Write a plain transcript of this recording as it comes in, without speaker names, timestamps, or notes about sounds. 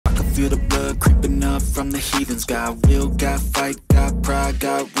feel the blood creeping up from the heathens. Got will, got fight, got pride,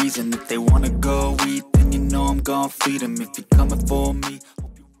 got reason. If they wanna go eat, then you know I'm gonna feed them. If you're coming for me,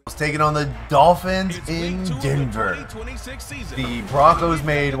 taking on the Dolphins in Denver. The Broncos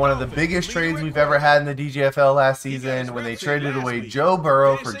made one of the biggest trades we've ever had in the DGFL last season when they traded away Joe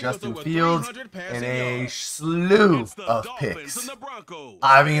Burrow for Justin Fields and a slew of picks.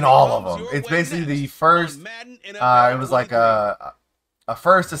 I mean, all of them. It's basically the first, it was like a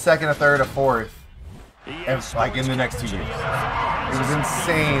first, a second, a third, a fourth, and like in the next 2 years. It was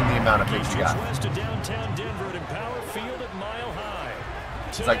insane the amount of picks he got.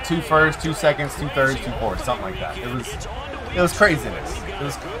 It's like 2 firsts, 2 seconds, 2 thirds, 2 fourths, something like that. It was craziness. It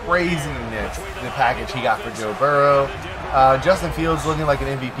was craziness, the package he got for Joe Burrow. Justin Fields looking like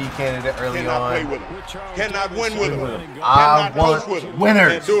an MVP candidate early on. Cannot win with him. I want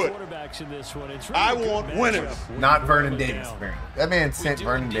winners. Do it. I want winners. Not Vernon Davis, apparently. That man sent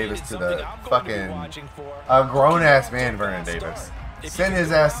Vernon Davis to the fucking grown-ass man, Vernon Davis. Sent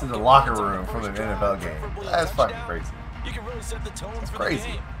his ass to the locker room from an NFL game. That's fucking crazy. You can really set the tone for the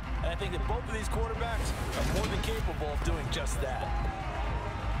game. And I think that both of these quarterbacks are more than capable of doing just that.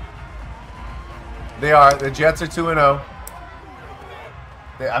 They are. The Jets are 2-0.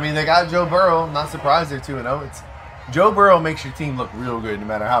 I mean, they got Joe Burrow. I'm not surprised they're 2-0. It's Joe Burrow makes your team look real good no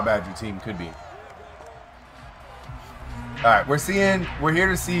matter how bad your team could be. All right, we're here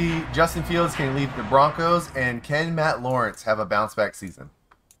to see Justin Fields can lead the Broncos, and can Matt Lawrence have a bounce back season?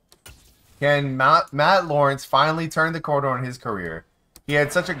 Can Matt Lawrence finally turn the corner on his career? He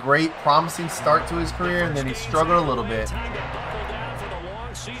had such a great, promising start to his career, and then he struggled a little bit.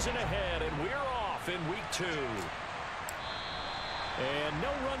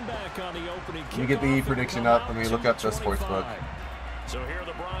 Let me get the prediction up. Let me look up the sports book. So here are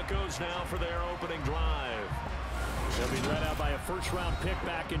the Broncos now for their opening drive. They'll be led out by a first-round pick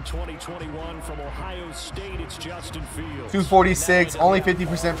back in 2021 from Ohio State. It's Justin Fields. 246, only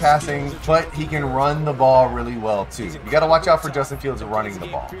 50% passing, but he can run the ball really well too. You got to watch out for Justin Fields running the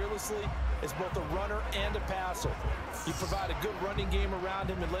ball. Is both a runner and a passer. You provide a good running game around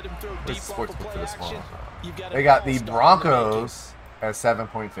him and let him throw deep off the play action. They got the Broncos as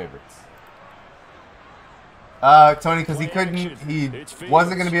 7-point favorites. Tony, because he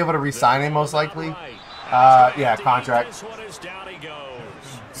wasn't going to be able to re-sign him most likely. Yeah, contract.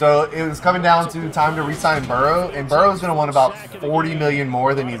 So it was coming down to time to re-sign Burrow, and Burrow's going to want about $40 million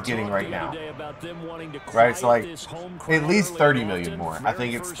more than he's getting right now. Right, so like at least $30 million more. I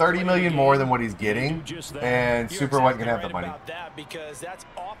think it's $30 million more than what he's getting, and Super wasn't going to have the money. Because that's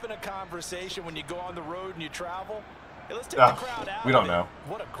often a conversation when you go on the road and you travel. We don't know.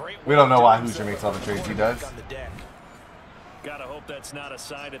 We don't know why Hoosier makes all the trades he does. Gotta hope that's not a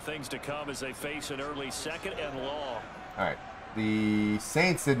sign of things to come as they face an early second and long. All right. The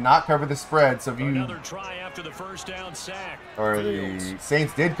Saints did not cover the spread, so if you another try after the first down sack. Or the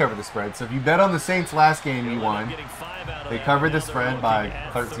Saints did cover the spread. So if you bet on the Saints last game, you won. They covered the spread by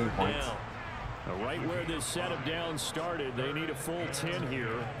 13 points. Right where this set of downs started, they need a full 10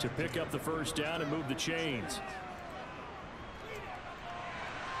 here to pick up the first down and move the chains.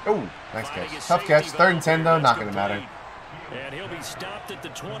 Oh, nice catch. Tough catch. 3rd and 10 though, not going to matter. And he'll be stopped at the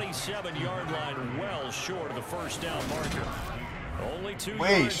 27-yard line, well short of the first down marker. Only 2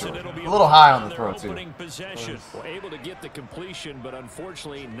 yards, short. and it'll be a little high on the throw too. Possession. Well, able to get the completion, but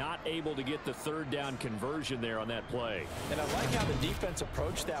unfortunately not able to get the 3rd down conversion there on that play. And I like how the defense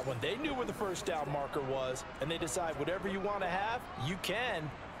approached that one. They knew where the first down marker was, and they decide whatever you want to have, you can.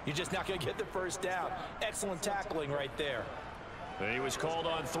 You're just not going to get the first down. Excellent tackling right there. He was called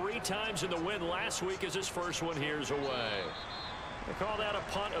on 3 times in the win last week as his first one here's away. They call that a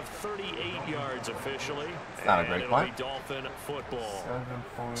punt of 38 yards officially. It's not a great punt. Dolphin football.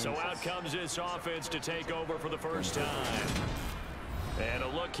 So out comes this offense to take over for the first time. And a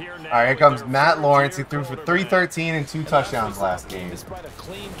look here now. All right, here comes Matt Lawrence. He threw for 313 and 2 touchdowns last game.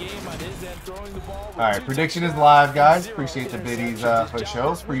 All right, prediction is live, guys. Appreciate the biddies for the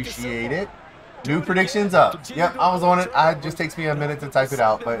show. Appreciate it. New predictions up. Yep, I was on it. It just takes me a minute to type it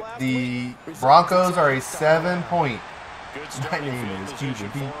out. But the Broncos are a 7-point. My name is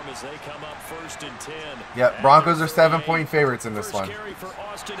QJP. Yep, Broncos are 7-point favorites in this one.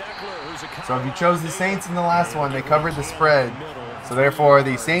 So if you chose the Saints in the last one, they covered the spread. So therefore,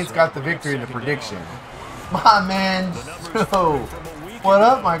 the Saints got the victory in the prediction. My man, Joe. What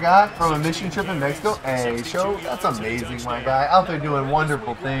up, my guy? From a mission trip in Mexico? Hey, show, that's amazing, my guy. Out there doing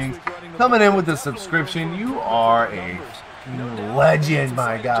wonderful things. Coming in with a subscription. You are a legend,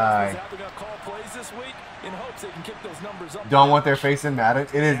 my guy. Don't want their face in Madden.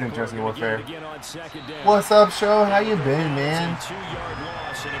 It is interesting warfare. What's up, show? How you been, man?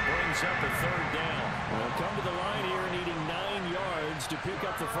 brings up a 3rd down. We'll come to the line here needing 9 yards to pick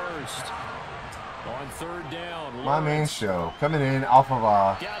up the first. On 3rd down, my man Show coming in off of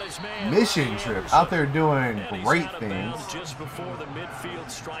a mission trip out there doing great things. Just before the midfield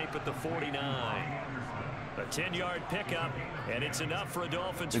stripe at the 49. A 10-yard pickup, and it's enough for a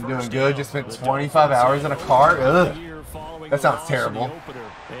Dolphins. Been doing good. Just spent 25 hours in a car. Ugh. That sounds terrible. And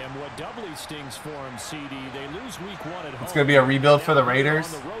what doubly stings for him, CD, they lose week 1 at home. It's going to be a rebuild for the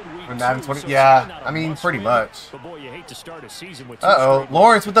Raiders from Madden 20. Yeah, I mean, pretty much. Uh-oh.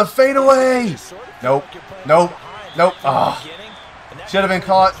 Lawrence with the fadeaway. Nope. Nope. Nope. Oh. Should have been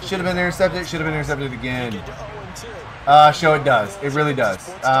caught. Should have been intercepted. Should have been intercepted again. Show it does. It really does.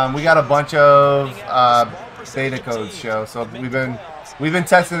 We got a bunch of beta codes, Show. So we've been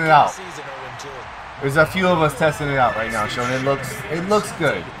testing it out. There's a few of us testing it out right now, Show. It looks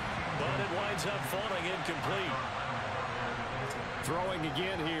good. But it winds up falling incomplete. Throwing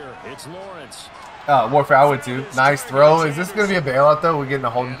again here. It's Lawrence. Warfare, I would too. Nice throw. Is this going to be a bailout though? We're getting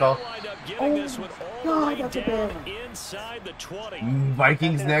a holding call. Oh, God, that's a bailout. Inside the 20.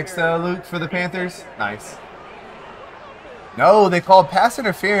 Vikings next, Luke, for the Panthers. Nice. No, they called pass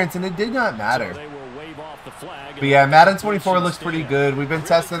interference, and it did not matter. But yeah, Madden 24 looks pretty good. We've been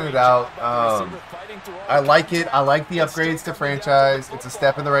testing it out. I like it. I like the upgrades to franchise. It's a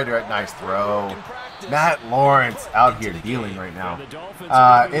step in the right direction. Nice throw. Matt Lawrence out here dealing right now.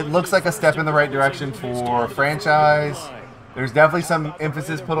 It looks like a step in the right direction for franchise. There's definitely some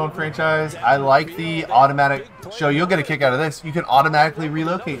emphasis put on franchise. I like the automatic show. You'll get a kick out of this. You can automatically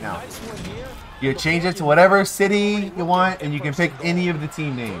relocate now. You change it to whatever city you want, and you can pick any of the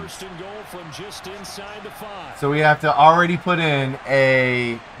team names. So we have to already put in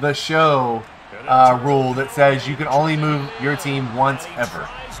the show rule that says you can only move your team once ever.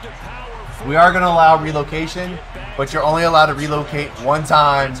 We are going to allow relocation, but you're only allowed to relocate one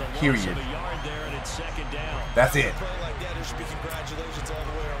time, period. That's it.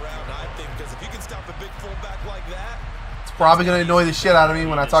 It's probably going to annoy the shit out of me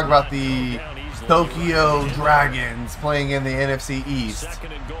when I talk about the Tokyo Dragons playing in the NFC East.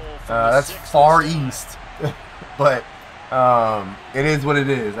 That's far east, but it is what it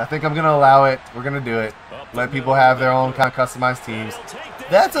is. I think I'm going to allow it. We're going to do it. Let people have their own kind of customized teams.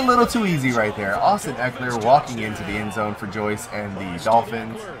 That's a little too easy right there. Austin Eckler walking into the end zone for Joyce and the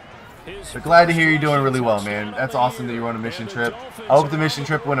Dolphins. But glad to hear you're doing really well, man. That's awesome that you're on a mission trip. I hope the mission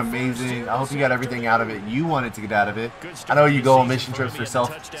trip went amazing. I hope you got everything out of it you wanted to get out of it. I know you go on mission trips for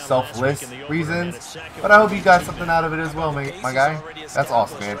selfless reasons, but I hope you got something out of it as well, my guy. That's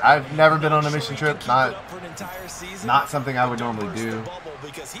awesome, man. I've never been on a mission trip. Not something I would normally do.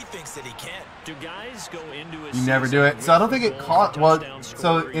 You never do it. So I don't think it caught. Well,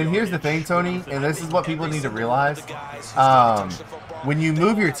 so, and here's the thing, Tony, and this is what people need to realize. When you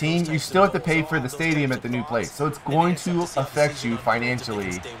move your team, you still have to pay for the stadium at the new place. So it's going to affect you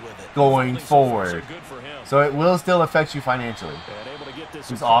financially going forward. So it will still affect you financially.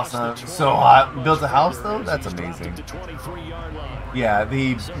 It's awesome. So built a house, though? That's amazing. Yeah,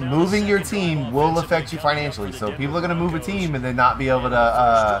 the moving your team will affect you financially. So people are going to move a team and then not be able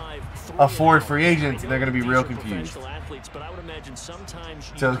to afford free agents, and they're going to be real confused.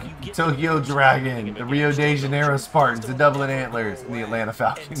 Tokyo Dragon, the Rio de Janeiro Spartans, the Dublin Antlers, and the Atlanta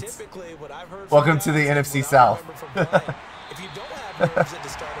Falcons. Welcome to the NFC South.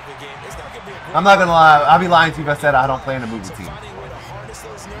 I'm not going to lie. I'd be lying to you if I said I don't plan to move a team.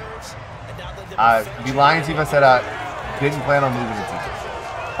 I'd be lying to you if I said I didn't plan on moving a team.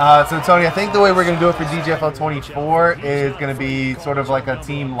 So, Tony, I think the way we're going to do it for DGFL 24 is going to be sort of like a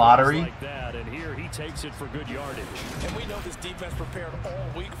team lottery. Takes it for good yardage. And we know this defense prepared all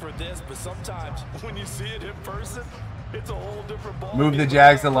week for this, but sometimes when you see it in person, it's a whole different ball. Move the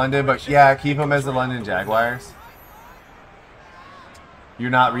Jags to London, but yeah, keep them as the London Jaguars. You're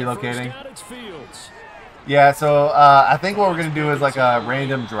not relocating? Yeah, so I think what we're going to do is like a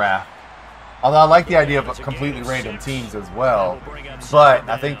random draft. Although I like the idea of completely random teams as well. But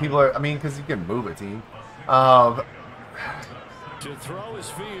I think people are, I mean, because you can move a team.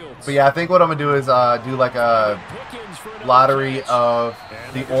 But yeah, I think what I'm going to do is do like a lottery of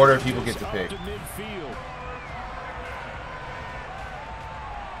the order people get to pick.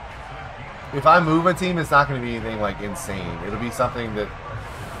 If I move a team, it's not going to be anything like insane. It'll be something that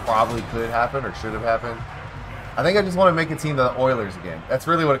probably could happen or should have happened. I think I just want to make a team the Oilers again. That's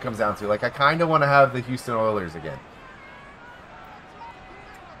really what it comes down to. Like, I kind of want to have the Houston Oilers again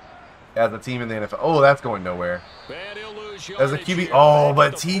as a team in the NFL. Oh, that's going nowhere. As a QB, oh,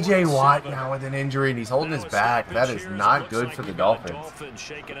 but TJ Watt now with an injury and he's holding his back. That is not good for the Dolphins.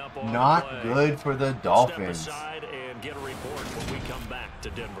 Not good for the Dolphins.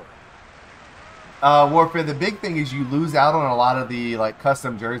 Warfare, the big thing is you lose out on a lot of the like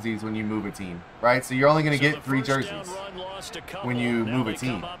custom jerseys when you move a team, right? So you're only going to get 3 jerseys when you move a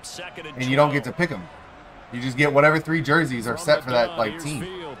team, and you don't get to pick them. You just get whatever 3 jerseys are set for that like team.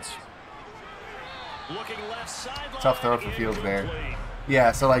 Tough throw for Fields there.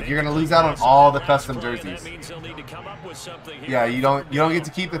 Yeah, so like you're going to lose out on all the custom jerseys. Yeah, you don't get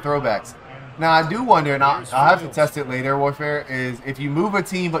to keep the throwbacks. Now, I do wonder, and I'll have to test it later, Warfare, is if you move a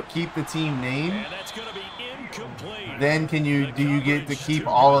team but keep the team name, then do you get to keep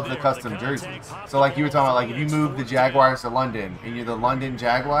all of the custom jerseys? So like you were talking about, like if you move the Jaguars to London and you're the London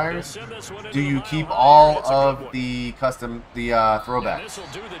Jaguars, do you keep all of the custom, throwbacks?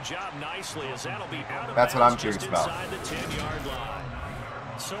 That's what I'm curious about.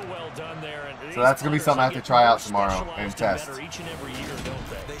 So that's going to be something I have to try out tomorrow and test.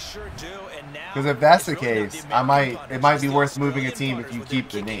 Because if that's the case, it might be worth moving a team if you keep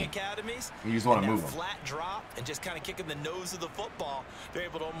the name. You just want to move them.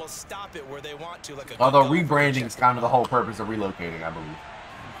 Although rebranding is kind of the whole purpose of relocating, I believe.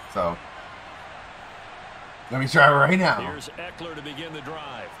 So let me try it right now. Here's Eckler to begin the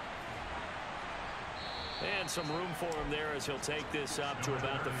drive. And some room for him there as he'll take this up to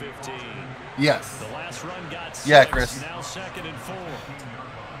about the 15. Yes. The last run got 6. Yeah, Chris. Now 2nd and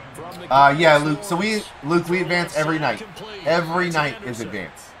 4. Yeah, Luke. So we advance every night. Every night is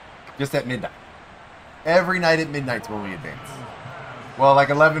advance. Just at midnight. Every night at midnight's when we advance. Well, like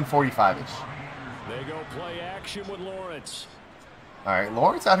 11:45-ish. They go play action with Lawrence. All right,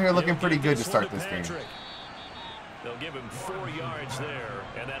 Lawrence out here looking pretty good to start this game. They'll give him 4 yards there,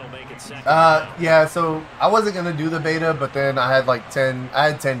 and that'll make it 2nd. Yeah, so I wasn't gonna do the beta, but then I had like 10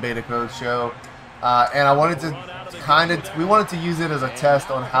 beta codes show, and I wanted to we wanted to use it as a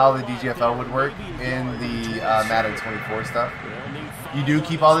test on how the DGFL would work in the Madden 24 stuff. You do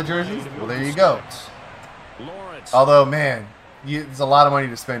keep all the jerseys? Well, there you go. Although, man, it's a lot of money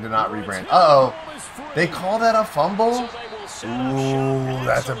to spend to not rebrand. Uh-oh. They call that a fumble? Ooh,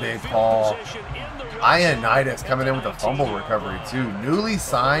 that's a big call. Ioannidis coming in with a fumble recovery, too. Newly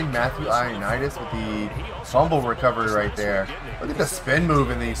signed Matthew Ioannidis with the fumble recovery right there. Look at the spin move,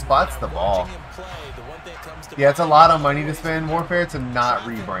 and he spots the ball. Yeah, it's a lot of money to spend, Warfare, to not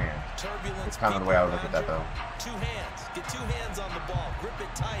rebrand. It's kind of the way I would look at that, though.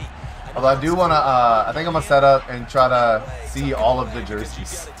 Although I do want to, I think I'm going to set up and try to see all of the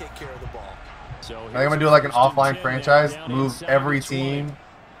jerseys. I think I'm going to do like an offline franchise, move every team,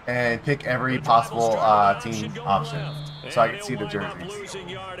 and pick every possible team option so I can see the jerseys.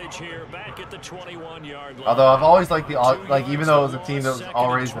 Although I've always liked even though it was a team that was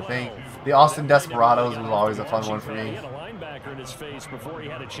always the thing, the Austin Desperados was always a fun one for me. In his face before he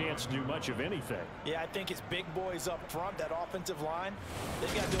had a chance to do much of anything. Yeah, I think his big boys up front, that offensive line, they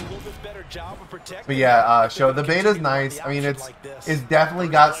got to do a little bit better job of protecting. But yeah, show the beta's nice. I mean, it's definitely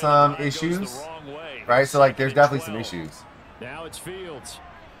got some issues, right? So like, there's definitely some issues. Now it's Fields.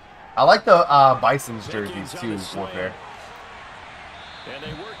 I like the Bison's jerseys too, Warfare.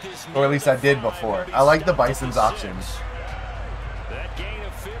 Or at least I did before. I like the Bison's options.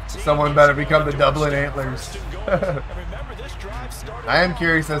 Someone better become the Dublin Antlers. I am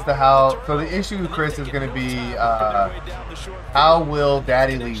curious as to how. So the issue, Chris, is going to be how will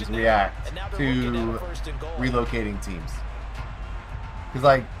Daddy Leagues react to relocating teams? Because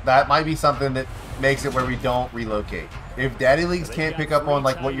like that might be something that makes it where we don't relocate. If Daddy Leagues can't pick up on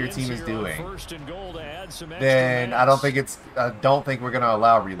like what your team is doing, then I don't think we're going to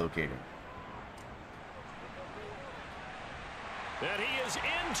allow relocating. And he is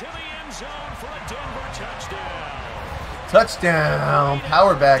into the end zone for a Denver touchdown. Touchdown!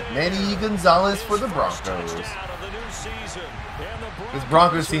 Power back Manny Gonzalez for the Broncos. This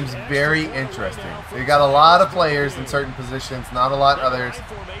Broncos seems very interesting. They got a lot of players in certain positions, not a lot others.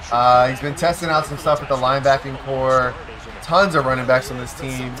 He's been testing out some stuff with the linebacking core. Tons of running backs on this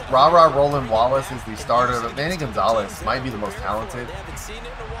team. Roland Wallace is the starter, but Manny Gonzalez might be the most talented.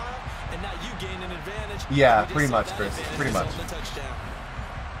 Yeah, pretty much, Chris. Pretty much.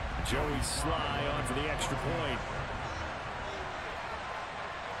 Joey Sly on for the extra point.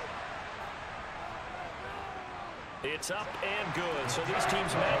 It's up and good. So these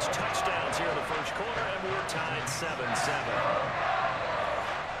teams match touchdowns here in the first quarter, and we're tied 7-7.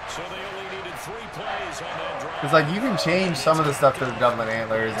 So they only needed 3 plays on that drive. Because like you can change some of the stuff to the Dublin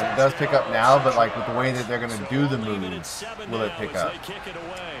Antlers, and it does pick up now. But like with the way that they're going to do the moves, will it pick up?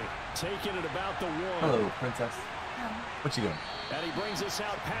 Taking it about the 1. Hello, princess. What you doing? And he brings us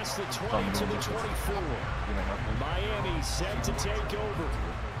out past the 20 to the 24. Miami set to take over.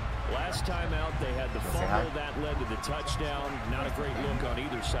 Last time out, they had the fumble that led to the touchdown. Not a great look on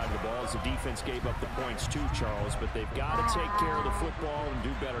either side of the ball as the defense gave up the points too, Charles. But they've got to take care of the football and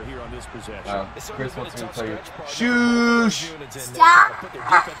do better here on this possession. Chris wants me to play Shoosh.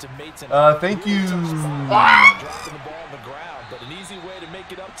 Thank you. Dropping the ball on the ground, but an easy way to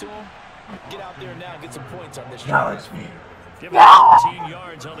make it up to him. Get out there now and get some points on this drive. Give him 15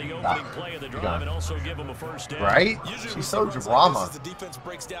 yards on the opening play of the drive and also give him a first down. Right? She's so drama. The defense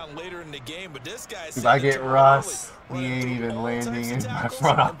breaks down later in the game, but this guy if I get Russ, he ain't even landing in my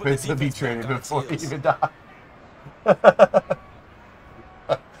front office. He'll be traded before he even dies. That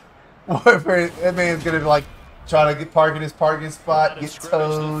man's gonna be like trying to park in his parking spot, get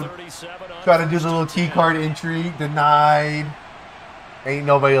towed, try to do the little key card entry, denied. Ain't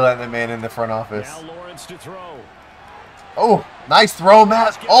nobody letting that man in the front office. Now Lawrence to throw. Oh, nice throw,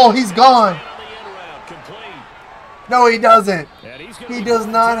 Matt. Oh, he's gone. No, he doesn't. He does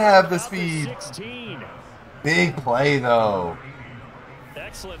not have the speed. Big play, though.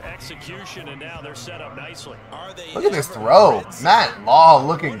 Excellent execution, and now they're set up nicely. Look at this throw. Matt Law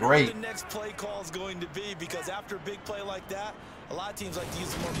looking great. The next play call is going to be because after a big play like that, a lot of teams like to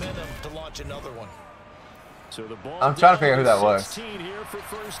use momentum to launch another one. So the ball I'm trying to figure out who that was. Here for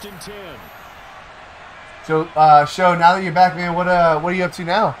 1st and 10. So, Show, now that you're back, man, what are you up to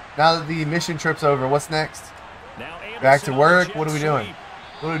now? Now that the mission trip's over, what's next? Back to work? What are we doing?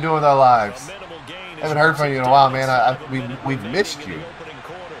 What are we doing with our lives? I haven't heard from you in a while, man. We've missed you.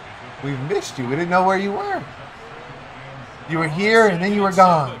 We've missed you. We didn't know where you were. You were here, and then you were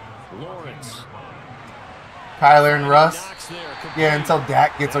gone. Kyler and Russ. Yeah, until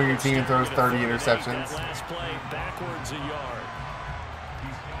Dak gets on your team and throws 30 interceptions.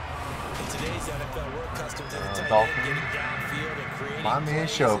 Dolphins. My man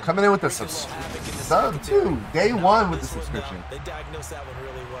Show coming in with the sub too. Day one with the subscription. They diagnosed that one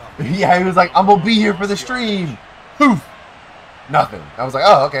really well. Yeah, he was like, I'm gonna be here for the stream. Poof. Nothing. I was like,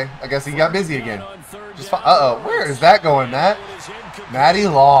 oh, okay. I guess he got busy again. Just where is that going, Matt? Matty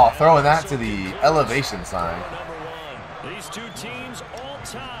Law throwing that to the elevation sign. These two teams all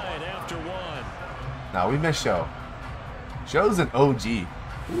tied after one. Now we miss Show. Show's an OG.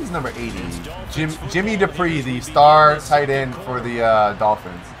 Who's number 80? Jimmy Dupree, the star tight end for the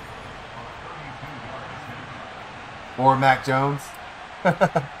Dolphins. Or Mac Jones.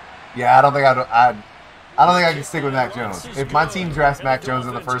 Yeah, I don't think I can stick with Mac Jones. If my team drafts Mac Jones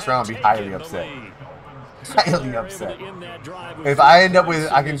in the first round, I'd be highly upset. Highly upset. If I end up with,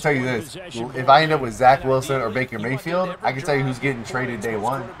 I can tell you this, if I end up with Zach Wilson or Baker Mayfield, I can tell you who's getting traded day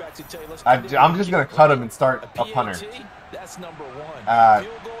one. I'm just going to cut him and start a punter.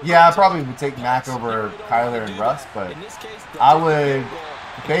 Yeah, I probably would take Mac over Kyler and Russ, but I would.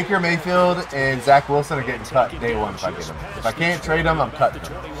 Baker Mayfield and Zach Wilson are getting cut day one if I get them. If I can't trade them, I'm cutting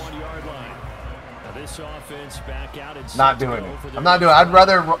them. Not doing it. I'm not doing it.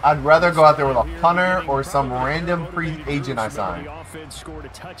 I'd rather go out there with a punter or some random free agent I sign. Scored a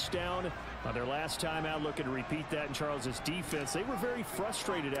touchdown. Their last time out, looking to repeat that in Charles's defense. They were very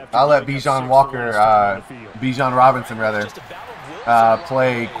frustrated after. I'll let Bijan Robinson rather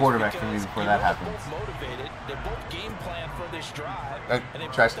play quarterback for me before that happens. That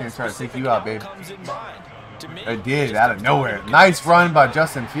trash can's trying to take you out, babe. It did, out of nowhere. Nice run by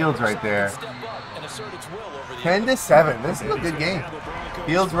Justin Fields right there. 10-7. This is a good game.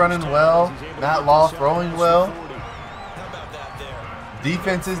 Fields running well. Matt Law throwing well.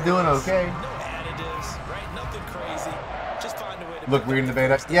 Defense is doing okay. Look weird in the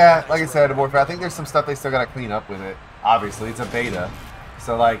beta. Yeah, like I said, I think there's some stuff they still got to clean up with it. Obviously, it's a beta.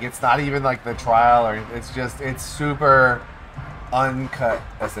 So, like, it's not even like the trial, or it's super uncut,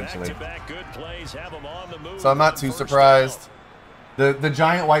 essentially. So I'm not too surprised. The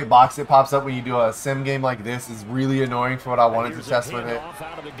giant white box that pops up when you do a sim game like this is really annoying for what I wanted to test with it.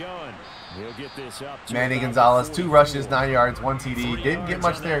 Manny Gonzalez, 2 rushes, 9 yards, 1 TD. Didn't get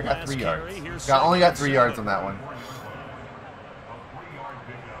much there, got 3 yards. Only got 3 yards on that one.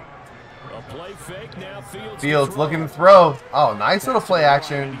 Fields looking to throw. Oh, nice little play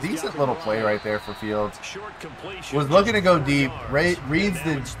action. Decent little play right there for Fields. Was looking to go deep. Reads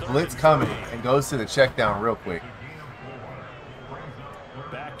the blitz coming and goes to the check down real quick.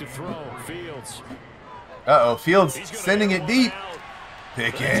 Back to throw. Fields. Uh-oh, Fields sending it deep.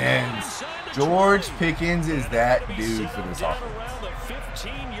 Pickens. George Pickens is that dude for this offense.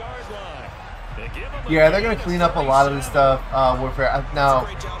 Yeah, they're going to clean up a lot of this stuff, Warfare. Now,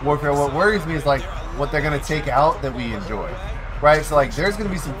 Warfare, what worries me is, like, what they're going to take out that we enjoy, right? So, like, there's going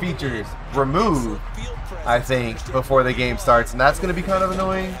to be some features removed, I think, before the game starts, and that's going to be kind of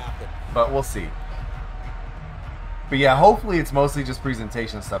annoying, but we'll see. But yeah, hopefully it's mostly just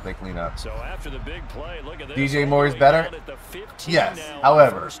presentation stuff they clean up. So after the big play, look at this. DJ Moore is better? Yes.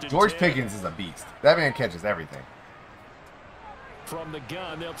 However, George Pickens is a beast. That man catches everything. From the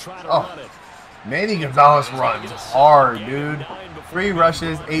gun, they'll try to run it. Manny Gonzalez runs hard, dude. 3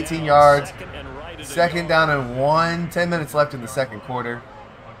 rushes, 18 yards. Second down and 1. 10 minutes left in the second quarter.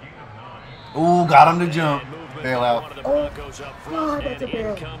 Ooh, got him to jump. Bailout. Oh, God, that's a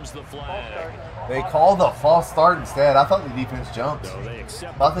bail. They called the false start instead. I thought the defense jumped. I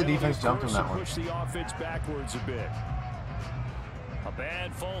thought the defense jumped on that one. Push the offense backwards a bit. A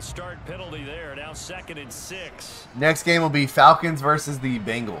bad false start penalty there. Now 2nd and 6. Next game will be Falcons versus the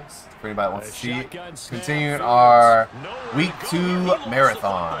Bengals. For anybody that wants to see it. Continuing our Week 2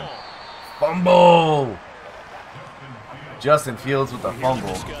 marathon. Fumble. Justin Fields with a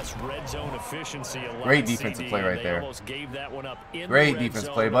fumble. Great defensive play right there. Great defense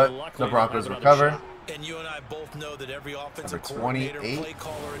play, but the Broncos recover. And you and I both know that every offensive Number coordinator, 28. play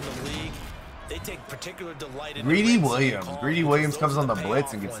caller in the league, they take particular delight in Greedy the plays Williams. they call Greedy because Williams those comes are on the payoff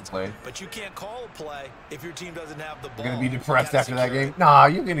blitz and gets the ones. play. But you can't call a play if your team doesn't have the ball. You're going to be You depressed gotta after that secure game. it. Nah,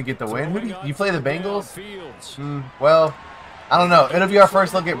 you're going to get the win. Who do you play the Bengals? Well, I don't know. It'll be our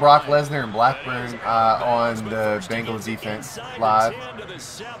first look at Brock Lesnar and Blackburn on the Bengals defense live.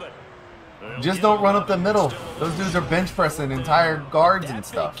 Just don't run up the middle. Those dudes are bench pressing entire guards and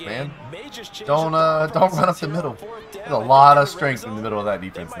stuff, man. Don't run up the middle. There's a lot of strength in the middle of that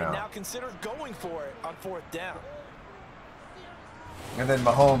defense now. Consider going for it on 4th down. And then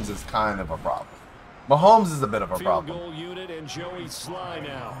Mahomes is kind of a problem. Mahomes is a bit of a problem.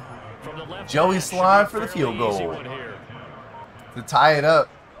 Joey Sly for the field goal. To tie it up.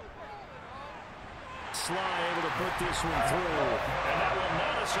 Sly able to put this one through, and that will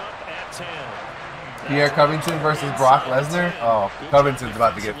knot us up at 10. Pierre Covington versus Brock Lesnar. Oh, Covington's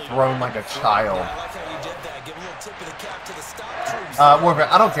about to get thrown like a child. Warfare,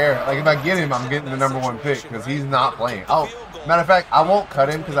 I don't care. Like, if I get him, I'm getting the #1 pick because he's not playing. Oh, matter of fact, I won't cut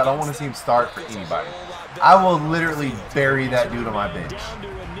him because I don't want to see him start for anybody. I will literally bury that dude on my bench.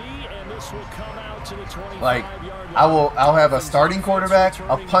 Like, I'll have a starting quarterback,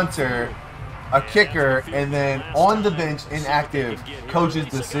 a punter, a kicker, and then on the bench, inactive, coach's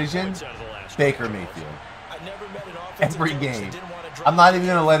decision, Baker Mayfield. Every game. I'm not even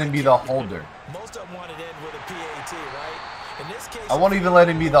going to let him be the holder. I won't even let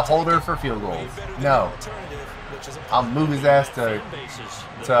him be the holder for field goals. No. I'll move his ass to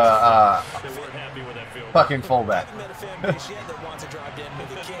fucking fullback.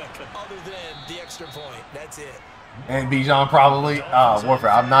 And Bijan probably.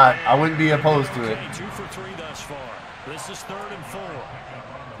 Warfare. I wouldn't be opposed to it. 2 for 3 thus far. This is 3rd and 4.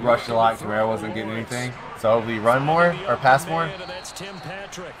 Rush a lot. Kamara wasn't getting anything. So hopefully run more or pass more.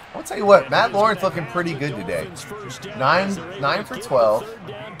 I'll tell you what, Matt Lawrence looking pretty good today. 9 for 12.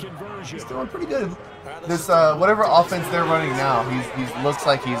 He's doing pretty good. This whatever offense they're running now, he looks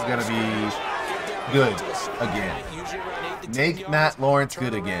like he's gonna be good again. Make Matt Lawrence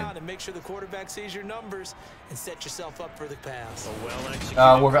good again. Make sure the quarterback sees your numbers and set yourself up for the pass.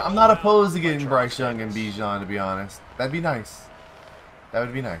 I'm not opposed to getting Bryce Young and Bijan, to be honest. That'd be nice. That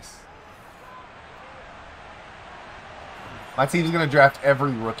would be nice. My team's going to draft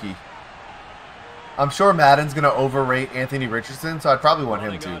every rookie. I'm sure Madden's going to overrate Anthony Richardson, so I'd probably want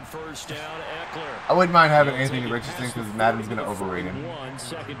him too. I wouldn't mind having Anthony Richardson because Madden's going to overrate him.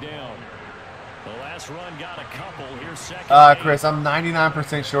 Chris, I'm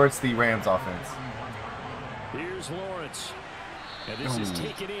 99% sure it's the Rams offense. Here's Lawrence. And this is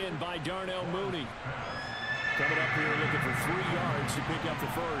taken in by Darnell Mooney. Coming up here looking for 3 yards to pick up the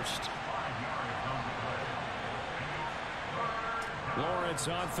first. Lawrence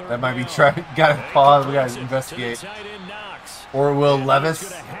on 3rd. That might be trying. Got to pause. We got to investigate. Or Will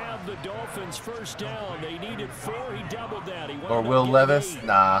Levis. Or Will Levis.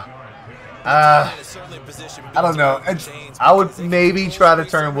 Nah. I don't know. I would maybe try to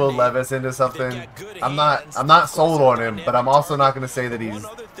turn Will Levis into something. I'm not sold on him, but I'm also not going to say that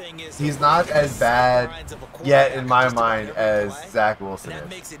he's not as bad yet in my mind as Zach Wilson is.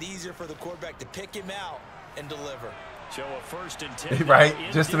 Makes it easier for the quarterback to pick him out and deliver. Right?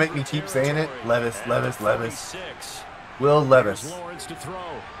 Just to make me keep saying it. Levis. Will Levis.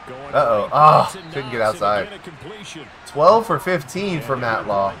 Uh-oh. Oh, couldn't get outside. 12 for 15 for Matt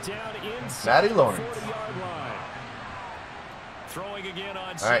Law. Matty Lawrence. All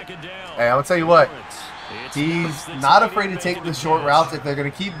right. Hey, I'm going to tell you what. He's not afraid to take the short routes. If they're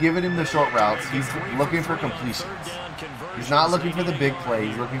going to keep giving him the short routes, he's looking for completions. He's not looking for the big play.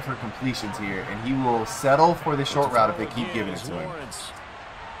 He's looking for completions here, and he will settle for the short route if they keep giving it to him.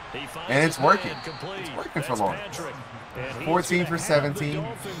 And it's working. It's working for Lawrence. 14 for 17.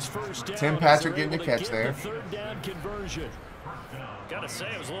 Tim Patrick getting a catch there. Gotta say,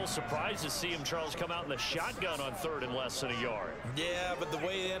 I was a little surprised to see him, Charles, come out in the shotgun on 3rd and less than a yard. Yeah, but the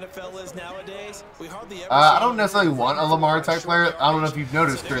way the NFL is nowadays, we hardly ever I don't necessarily want a Lamar type player. I don't know if you've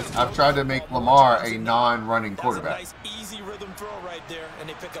noticed, Chris. I've tried to make Lamar a non-running quarterback. Nice, easy rhythm throw right there, and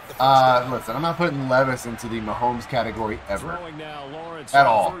they pick up the listen, I'm not putting Levis into the Mahomes category ever. At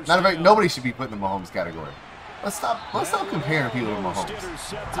all. Matter of fact, nobody should be put in the Mahomes category. Let's stop comparing people to Mahomes.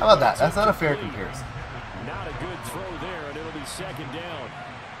 How about that? That's not a fair comparison. Not a good throw there, and it'll be 2nd down.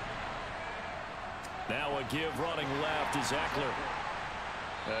 Now a give running left is Eckler.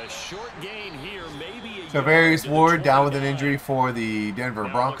 A short gain here, maybe. Tavarius Ward down with an injury for the Denver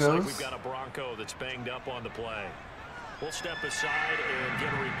Broncos. We've got a Bronco that's banged up on the play. We'll step aside and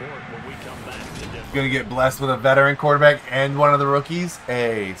get a report when we come back to Denver. Gonna get blessed with a veteran quarterback and one of the rookies.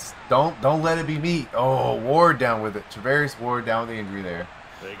 Hey, don't let it be me. Oh, Ward down with it. Tavarius Ward down with the injury there.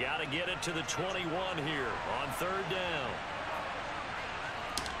 They got to get it to the 21 here on 3rd down.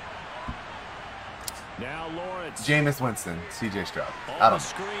 Now Lawrence. Jameis Winston, CJ Stroud. I don't know.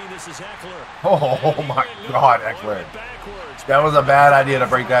 Screen, this is Eckler. Oh my God, Eckler. That was a bad idea to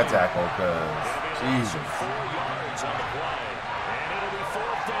break that tackle because, Jesus. 4 yards on the play. And it'll be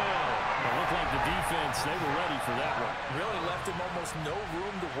 4th down. It looked like the defense, they were ready for that one. Really left him almost no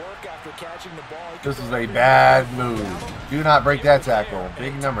room to work after catching the ball. This was a bad move. Do not break that tackle.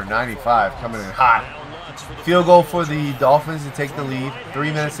 Big number 95 coming in hot. Field goal for the Dolphins to take the lead.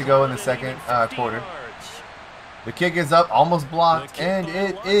 3 minutes to go in the second quarter. The kick is up, almost blocked, and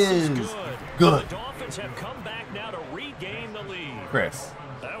it is good. The Dolphins have come back now to regain the lead. Chris,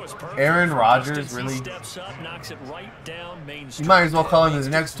 That was perfect. Aaron Rodgers really. Steps up, knocks it right down Main You Street. might as well call him the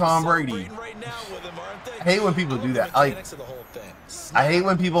next Tom Brady. I hate when people do that. Like, I hate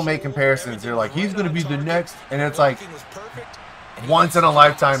when people make comparisons. They're like, he's going to be the next, and it's like once in a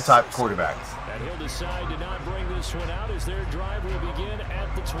lifetime type quarterbacks. And he'll decide to not bring this one out as their drive will begin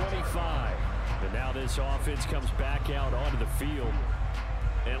at the 25. And now this offense comes back out onto the field.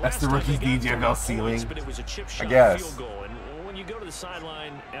 And That's the rookie's DGFL ceiling, but it was a chip shot I guess. field goal. And when you go to the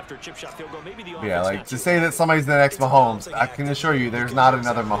sideline after a chip shot field goal, maybe the offense Yeah, like has to say that somebody's the next Mahomes, I can assure you there's not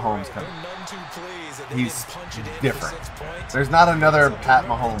another Mahomes coming. He's different. There's not another Pat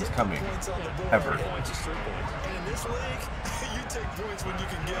Mahomes coming, ever. In this league, you take points when you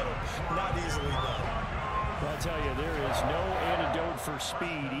can get them, not easily done. I'll tell you, there is no antidote for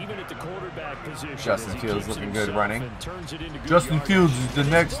speed, even at the quarterback position. Justin Fields looking good running. Justin Fields is the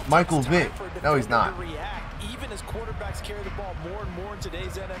next Michael Vick. No, he's not. Even as quarterbacks carry the ball more and more in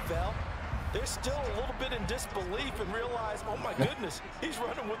today's NFL, they're still a little bit in disbelief and realize, oh my goodness, he's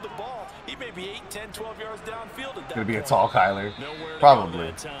running with the ball. He may be 8, 10, 12 yards downfield at that Gonna be a point. tall Kyler.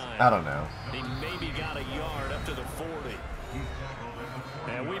 Probably. I don't know. He maybe got a yard up to the 40.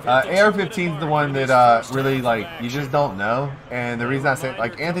 AR-15 is the one that really, like, you just don't know. And the reason I say,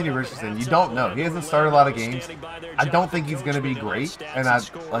 like, Anthony Richardson, you don't know. He hasn't started a lot of games. I don't think he's going to be great. And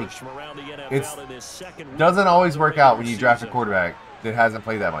it doesn't always work out when you draft a quarterback that hasn't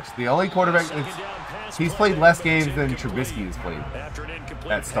played that much. The only quarterback he's played less games than Trubisky has played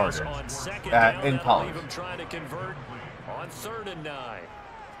at starter in college.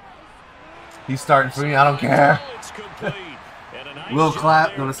 He's starting for me. I don't care. Will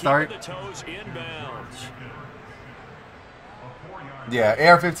Clapp gonna start. Yeah,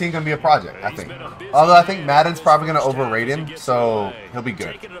 AR-15 gonna be a project, I think. Although I think Madden's probably gonna overrate him, so he'll be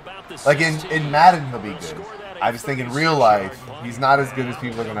good. Like in Madden, he'll be good. I just think in real life, he's not as good as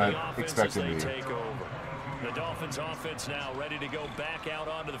people are gonna expect him to be. The Dolphins offense now ready to go back out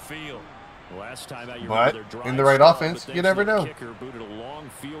onto the field. Last time out, But in the right offense, you never know. Kicker booted a long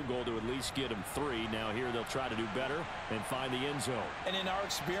field goal to at least get him 3. Now here they'll try to do better and find the end zone. And in our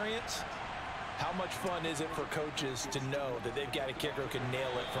experience, how much fun is it for coaches to know that they've got a kicker who can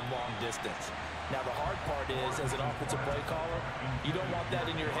nail it from long distance? Now, the hard part is, as an offensive play caller, you don't want that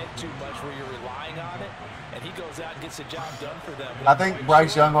in your head too much where you're relying on it, and he goes out and gets the job done for them. I think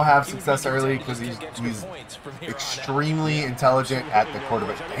Bryce Young will have success early because he's extremely intelligent at the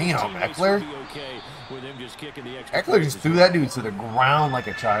quarterback. Damn, Eckler. Eckler just threw that dude to the ground like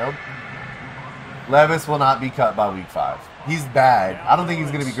a child. Levis will not be cut by week 5. He's bad. I don't think he's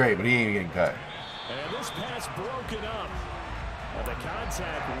going to be great, but he ain't getting cut. And this pass broken up. The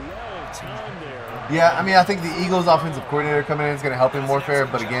contact well timed there. Yeah, I mean, I think the Eagles' offensive coordinator coming in is going to help him more fair,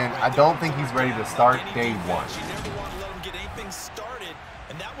 but again, I don't think he's ready to start day 1. You never want to let him get anything started,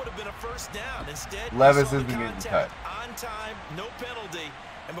 and that would have been a first down. Instead, Levis isn't getting cut. On time, no penalty,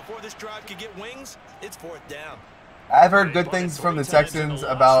 and before this drive could get wings, it's 4th down. I've heard good things from the Texans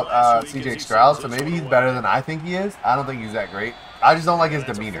about C.J. Stroud, so maybe he's better than I think he is. I don't think he's that great. I just don't like his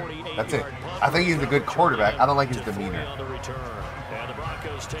demeanor. That's it. I think he's a good quarterback. I don't like his demeanor.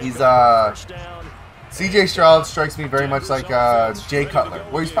 He's C.J. Stroud strikes me very much like Jay Cutler,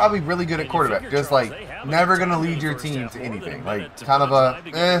 where he's probably really good at quarterback, just like never gonna lead your team to anything, like kind of a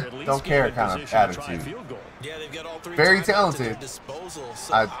don't care kind of attitude. Very talented.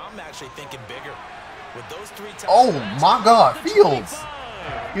 Oh my God, Fields!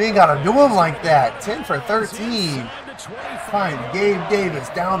 You ain't gotta do him like that. 10 for 13. Find Gabe Davis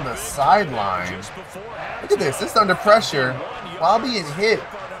down the sideline. Look at this. This is under pressure while being hit.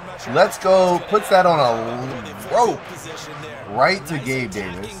 Let's go. Puts that on a rope right to Gabe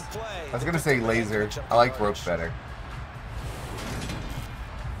Davis. I was gonna say laser. I like rope better.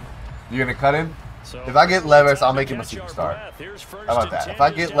 You're gonna cut him? If I get Levis, I'll make him a superstar. How about that? If I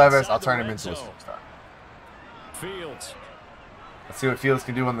get Levis, I'll turn him into a superstar. Let's see what Fields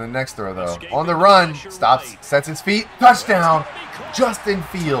can do on the next throw, though. On the run, stops, sets his feet, touchdown, Justin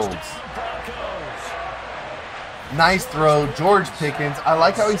Fields. Nice throw, George Pickens. I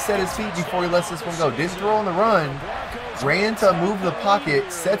like how he set his feet before he lets this one go. Didn't throw on the run, ran to move the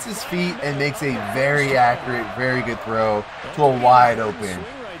pocket, sets his feet, and makes a very accurate, very good throw to a wide open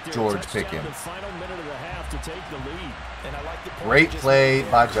George Pickens. Great play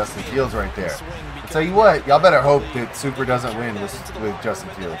by Justin Fields right there. I'll tell you what, y'all better hope that Super doesn't win with Justin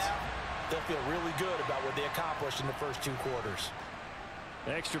Fields. They'll feel really good about what they accomplished in the first 2 quarters.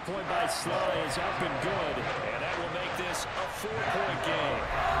 Extra point by Sly is up and good, and that will make this a 4-point game.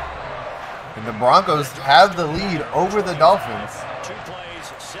 And the Broncos have the lead over the Dolphins. 2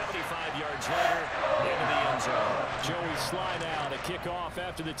 plays, 75 yards later, into the end zone. Joey Sly now to kick off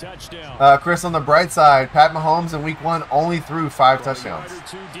after the touchdown. Chris, on the bright side, Pat Mahomes in Week 1 only threw 5 touchdowns.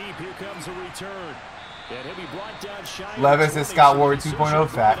 Too deep, here comes a return. And he'll be brought down shy. Levis is Scott Ward 2.0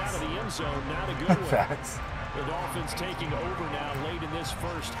 facts. Facts. The Dolphins taking over now late in this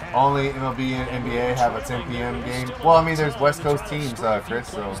first half. Only MLB and NBA have a 10 p.m. game. Well, I mean, there's West Coast teams, Chris,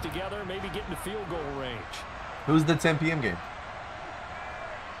 so. Together, maybe getting to field goal range. Who's the 10 p.m. game?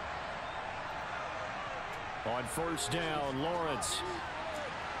 On first down, Lawrence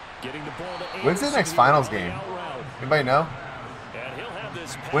getting the ball to When's the next finals game? Anybody know?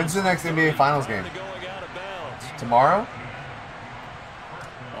 When's the next NBA finals game? Tomorrow?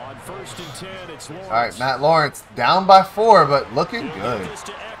 On first and 10, it's Lawrence. All right, Matt Lawrence down by 4, but looking good.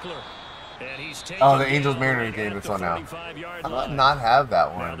 Oh, the Angels-Mariners game that's on now. I might not have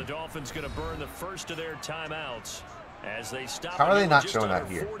that one. The Dolphins going to burn the first of their timeouts as they stop. How are they not showing that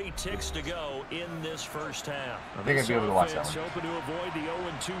here? 40 ticks to go in this first half. I think I'd be able to watch that one. Hoping to avoid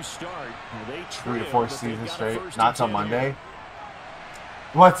the 0-2 start. 3 to 4 seasons straight. Not till Monday.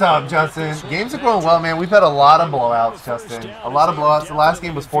 What's up, Justin? Games are going well, man. We've had a lot of blowouts, Justin. A lot of blowouts. The last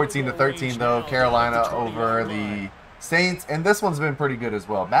game was 14-13, though. Carolina over the Saints. And this one's been pretty good as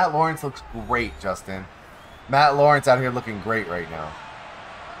well. Matt Lawrence looks great, Justin. Matt Lawrence out here looking great right now.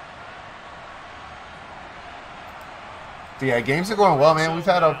 So yeah, games are going well, man. We've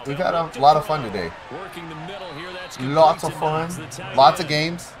had a lot of fun today. Lots of fun. Lots of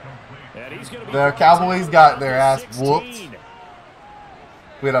games. The Cowboys got their ass whooped.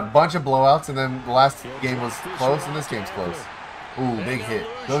 We had a bunch of blowouts, and then the last game was close, and this game's close. Ooh, big hit.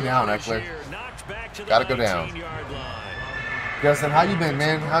 Go down, Eckler. Gotta go down. Justin, how you been,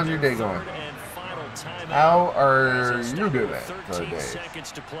 man? How's your day going? How are you doing today?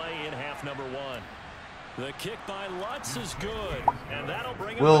 The kick by Lutz is good, and that'll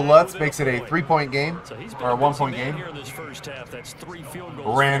bring Will Lutz makes it a 3-point game or a 1-point game.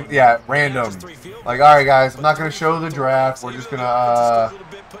 Random. Like, all right, guys, I'm not gonna show the draft. We're just gonna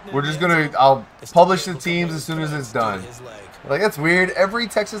I'll publish the teams as soon as it's done. Like, that's weird. Every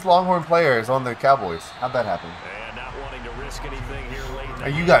Texas Longhorn player is on the Cowboys. How'd that happen?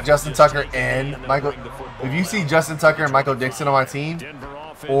 You got Justin Tucker and Michael. If you see Justin Tucker and Michael Dixon on my team,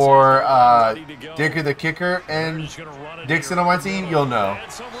 or Dicker the kicker and Dixon on my team, you'll know.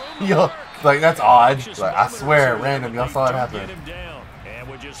 Like, that's odd. Like, I swear, random. Y'all saw it happen.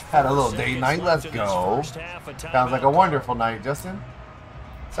 Had a little date night. Let's go. Sounds like a wonderful night, Justin.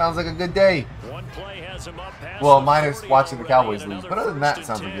 Sounds like a good day. Well, minus watching the Cowboys lose. But other than that, it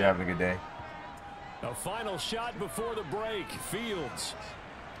sounds like you're having a good day. A final shot before the break.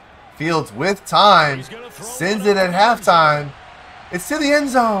 Fields with time. Sends it at halftime. It's to the end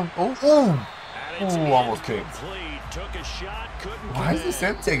zone. Ooh, almost kicked. Why is this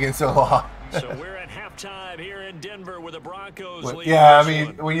end taking so long? So we're at halftime here in Denver with the Broncos. Yeah, I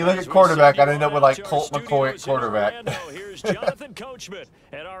mean, when you look at quarterback, I'd end up with like Colt McCoy at quarterback. Here's Jonathan Coachman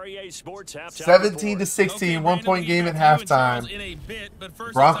at REA Sports halftime 17-16, 1 point game at halftime.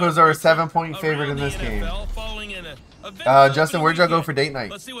 Broncos are a 7-point favorite in this game. Justin, where'd y'all go for date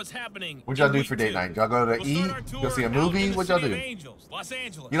night? What'd y'all do for date night? Y'all go to E? Go see a movie? What'd y'all do?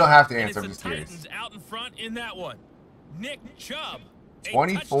 You don't have to answer, I'm just curious. Out in front in that one. Nick Chubb.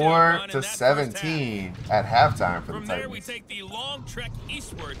 24-17 at halftime for the From there, we Titans. take the long trek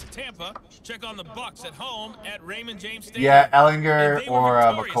eastward to Tampa. Check on the Bucs at home at Raymond James Stadium. Yeah, Ellinger or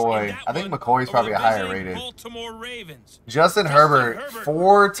McCoy. I think McCoy's probably a higher rated. Justin Herbert,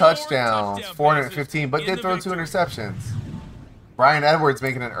 4 touchdowns, 415, but did throw 2 interceptions. Brian Edwards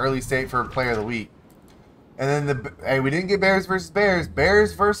making an early state for Player of the Week. And then hey, we didn't get Bears versus Bears.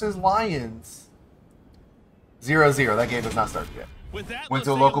 Bears versus Lions. 0-0. That game does not start yet. Went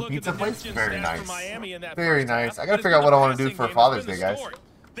to a local pizza place. Very nice. Very nice. I gotta figure out what I want to do for Father's Day, guys.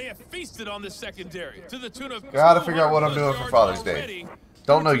 They have feasted on this secondary to the tune of Gotta figure out what I'm doing for Father's Day.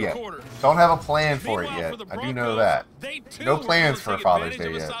 Don't know yet. Don't have a plan for it yet. I do know that. No plans for Father's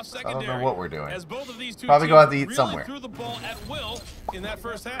Day yet. I don't know what we're doing. Probably go out to eat somewhere.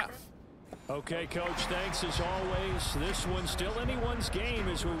 Okay, Coach, thanks as always. This one's still anyone's game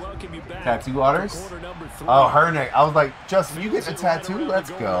as we welcome you back. Tattoo artist? Oh, her neck. I was like, Justin, you get a tattoo? Let's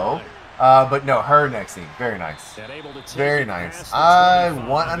go. But no, her next scene. Very nice. Very nice. I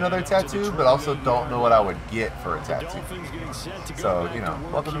want another tattoo, but also don't know what I would get for a tattoo. So, you know,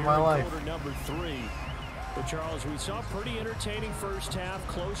 welcome to my life. But Charles, we saw a pretty entertaining first half,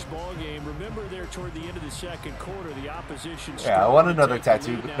 close ball game. Remember there toward the end of the second quarter, the opposition. Yeah, I want another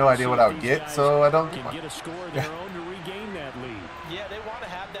tattoo, but no idea what I would get, so I don't get a score of their own to regain that lead. Yeah, they want to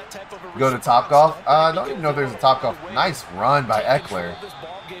have that type of a go to Topgolf. I don't even know if there's a Topgolf. Nice run by Eckler.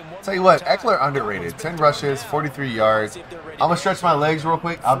 Tell you what, Eckler underrated. 10 rushes, 43 yards. I'm gonna stretch my legs real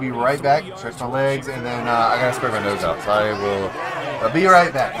quick. I'll be right back. Stretch my legs, and then I gotta spray my nose out. So I'll be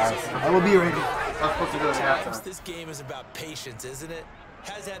right back, guys. I will be right back. This game is about patience, isn't it?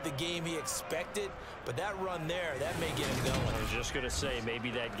 Has had the game he expected, but that run there, that may get him going. I was just going to say,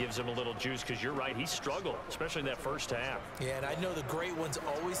 maybe that gives him a little juice, because you're right, he struggled, especially in that first half. Yeah, and I know the great ones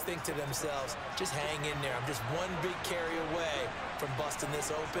always think to themselves, just hang in there. I'm just one big carry away from busting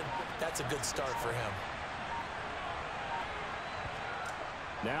this open. That's a good start for him.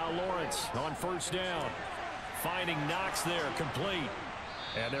 Now Lawrence on first down. Finding Knox there, complete.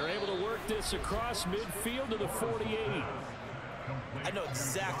 And they're able to work this across midfield to the 48. I know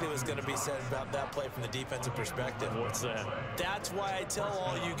exactly what's going to be said about that play from the defensive perspective. What's that? That's why I tell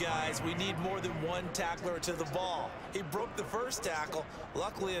all you guys we need more than one tackler to the ball. He broke the first tackle.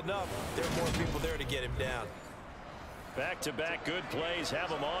 Luckily enough, there are more people there to get him down. Back-to-back good plays have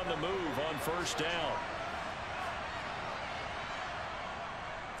him on the move on first down.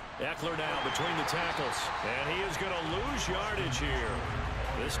 Eckler now between the tackles, and he is going to lose yardage here.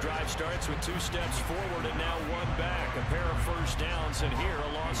 This drive starts with 2 steps forward and now 1 back. A pair of first downs, and here a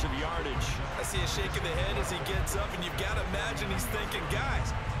loss of yardage. I see a shake of the head as he gets up, and you've got to imagine he's thinking,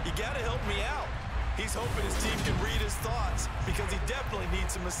 guys, you got to help me out. He's hoping his team can read his thoughts because he definitely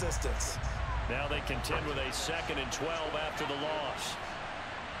needs some assistance. Now they contend with a 2nd and 12 after the loss.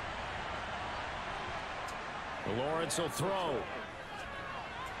 Lawrence will throw.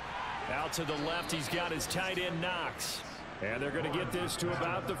 Out to the left, he's got his tight end Knox. And they're going to get this to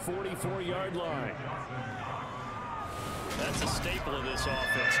about the 44-yard line. That's a staple of this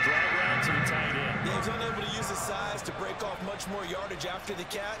offense. Drag round to the tight end. Yeah, he's unable to use his size to break off much more yardage after the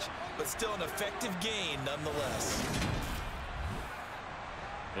catch, but still an effective gain nonetheless.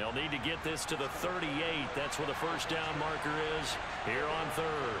 They'll need to get this to the 38. That's where the first down marker is here on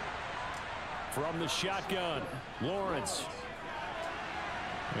 3rd. From the shotgun, Lawrence.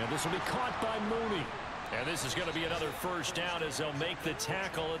 And this will be caught by Mooney. And this is going to be another first down as they'll make the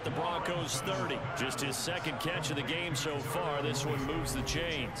tackle at the Broncos 30. Just his 2nd catch of the game so far. This one moves the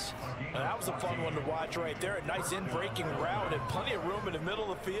chains. That was a fun one to watch right there. A nice in-breaking route and plenty of room in the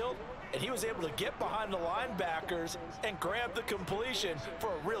middle of the field. And he was able to get behind the linebackers and grab the completion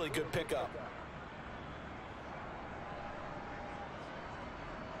for a really good pickup.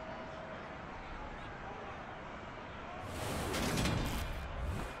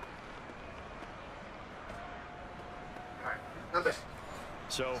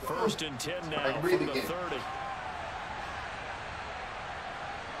 So 1st and 10 now from the 30.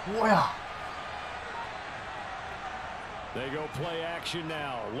 Wow. They go play action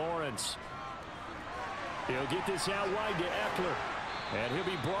now. Lawrence. He'll get this out wide to Eckler. And he'll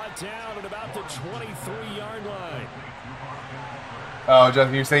be brought down at about the 23-yard line. Oh,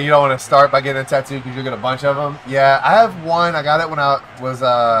 Justin, you're saying you don't want to start by getting a tattoo because you'll get a bunch of them? Yeah, I have one. I got it when I was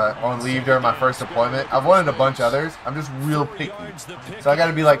on leave during my first deployment. I've wanted a bunch of others. I'm just real picky. So I got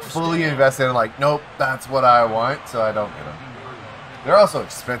to be like fully invested in like, nope, that's what I want, so I don't get them. They're also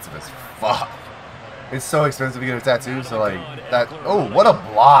expensive as fuck. It's so expensive to get a tattoo, so like that. Oh, what a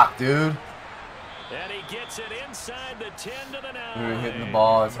block, dude. And he gets it inside the 10 to the 9. You're hitting the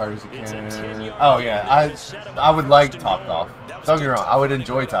ball as hard as you can. Oh yeah, I would like Topgolf. Don't get me wrong, I would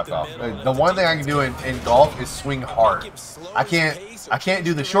enjoy Topgolf. The one thing I can do in golf is swing hard. I can't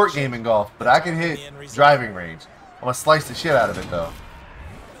do the short game in golf, but I can hit driving range. I'm gonna slice the shit out of it though.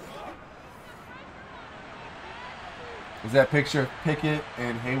 Is that picture of Pickett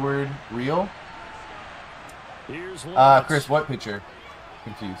and Hayward real? Chris, what picture?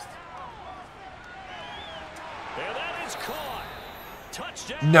 Confused. And that is caught.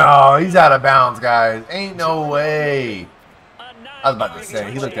 Touchdown. No, he's out of bounds, guys. Ain't no way. I was about to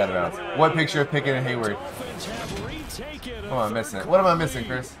say, he looked out of bounds. What picture of Pickett and Hayward? What am I missing? What am I missing,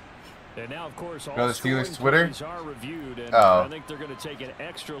 Chris? And now, of course, go to Steelers Twitter. I think they're going to take an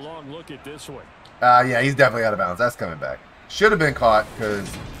extra long look at this one. Yeah, he's definitely out of bounds. That's coming back. Should have been caught because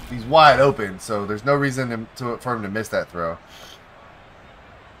he's wide open, so there's no reason for him to miss that throw.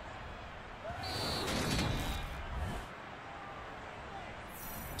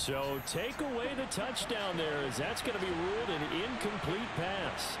 So take away the touchdown there, as that's going to be ruled an incomplete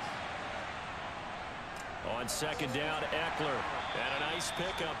pass. On second down, Eckler. And a nice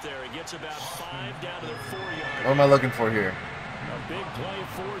pickup there. He gets about 5 down to the 4-yard. What am I looking for here? A big play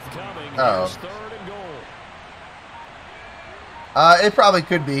forthcoming. Oh. Here's 3rd and goal. It probably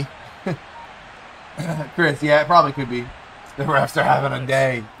could be. Chris, yeah, it probably could be. The refs are having a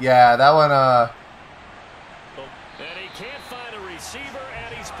day. Yeah, that one, And he can't find a receiver,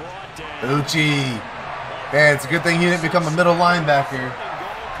 and he's brought down. Uchi. Man, it's a good thing he didn't become a middle linebacker.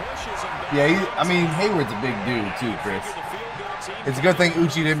 Yeah, I mean, Hayward's a big dude, too, Chris. It's a good thing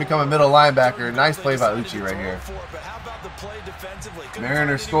Uchi didn't become a middle linebacker. Nice play by Uchi right here.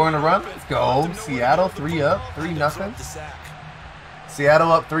 Mariners scoring a run. Let's go. Seattle 3 up, 3-0.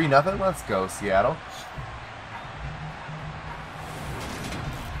 Seattle up 3-0. Let's go, Seattle.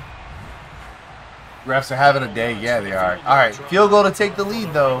 Refs are having a day. Yeah, they are. All right, field goal to take the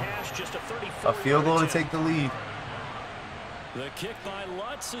lead, though. A field goal to take the lead. The kick by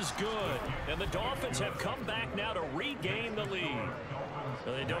Lutz is good, and the Dolphins have come back now to regain the lead.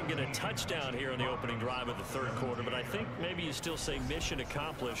 Well, they don't get a touchdown here in the opening drive of the 3rd quarter, but I think maybe you still say mission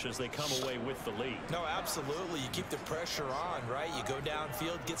accomplished as they come away with the lead. No, absolutely. You keep the pressure on, right? You go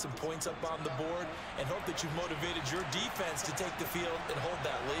downfield, get some points up on the board, and hope that you've motivated your defense to take the field and hold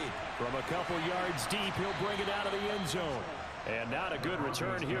that lead. From a couple yards deep, he'll bring it out of the end zone. And not a good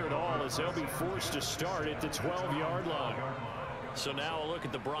return here at all, as they'll be forced to start at the 12-yard line. So now a look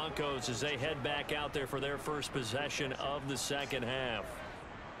at the Broncos as they head back out there for their first possession of the second half.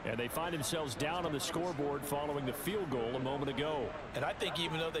 And they find themselves down on the scoreboard following the field goal a moment ago. And I think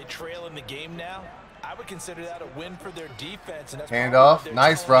even though they trail in the game now, I would consider that a win for their defense. And that's handoff.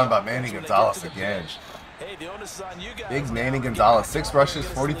 Nice run by Manny Gonzalez again. Hey, the onus is on you guys. Big Manny Gonzalez. 6 rushes,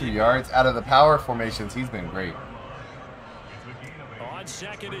 43 yards. Out of the power formations, he's been great. On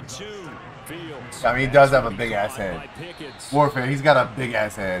 2nd and 2. Fields. I mean, he does have a big-ass head. Warfare, he's got a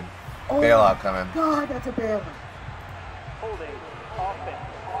big-ass head. Bailout coming. God, that's a bailout. Holding. Offense.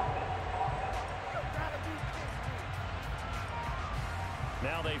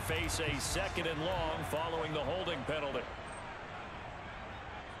 Now they face a 2nd and long following the holding penalty.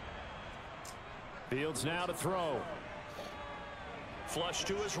 Fields now to throw. Flush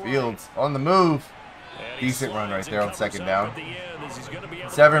to his right. Fields on the move. Decent run right there on 2nd down.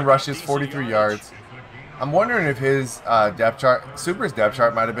 7 rushes, 43 yards. I'm wondering if his depth chart, Super's depth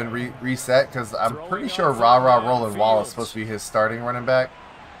chart might have been reset, because I'm pretty sure Roland Wallace is supposed to be his starting running back.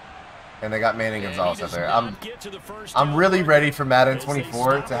 And they got Manny Gonzalez out there. I'm really ready for Madden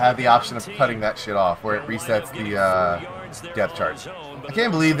 24 to have the option of cutting that shit off, where it resets the depth chart. I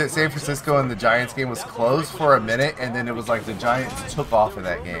can't believe that San Francisco and the Giants game was close for a minute, and then it was like the Giants took off in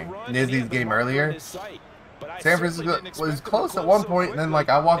that game. Disney's game earlier. San Francisco was close at one point, and then like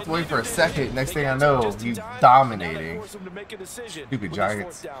I walked away for a second. Next thing I know, he's dominating. Stupid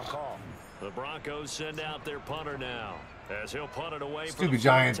Giants. The Broncos send out their punter now, as he'll punt it away. Stupid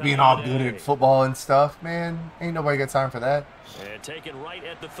Giants being all good at football and stuff, man. Ain't nobody got time for that. And taken right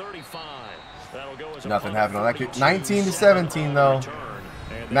at the 35. That'll go as nothing happened on that kick. 19-17 though.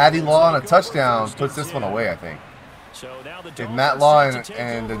 Matty Law on a touchdown puts this one away, I think. If Matt Law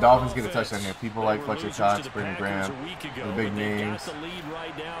and the Dolphins get a touchdown here, people like Fletcher Cox, Brandon Graham, the big names,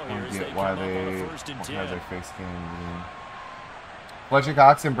 I don't get why they won't have their face skin in the game. Fletcher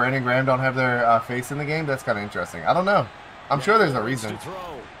Cox and Brandon Graham don't have their face in the game? That's kind of interesting. I don't know. I'm sure there's a reason.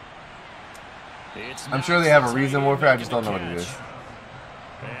 I'm sure they have a reason, Warfare. I just don't know what it is.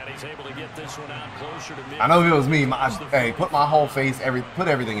 I know if it was me, hey, put my whole face, put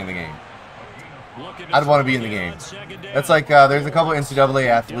everything in the game. I'd want to be in the game. That's like there's a couple NCAA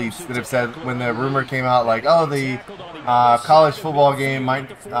athletes that have said when the rumor came out, like, oh, the college football game might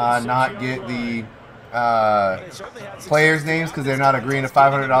not get the players' names because they're not agreeing to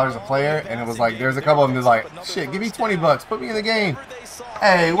 $500 a player, and it was like there's a couple of them that like, shit, give me 20 bucks, put me in the game.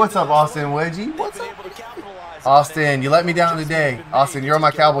 Hey, what's up, Austin Wedgie? What's up, Austin? You let me down today. Austin, you're on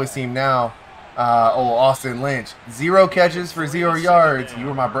my Cowboys team now. Austin Lynch, 0 catches for 0 yards. You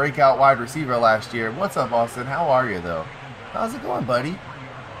were my breakout wide receiver last year. What's up, Austin? How are you, though? How's it going, buddy?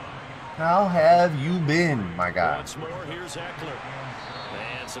 How have you been, my guy? Once more, here's Eckler.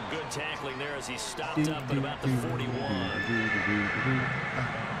 And some good tackling there as he stopped up at about the 41.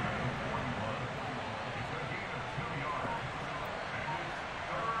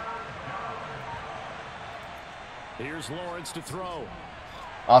 Here's Lawrence to throw.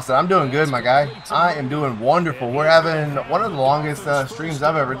 Austin, I'm doing good, my guy. I am doing wonderful. We're having one of the longest streams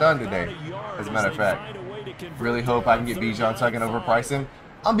I've ever done today, as a matter of fact. Really hope I can get Bijan so I can overprice him.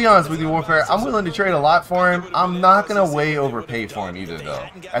 I'll be honest with you, Warfare. I'm willing to trade a lot for him. I'm not going to way overpay for him either, though.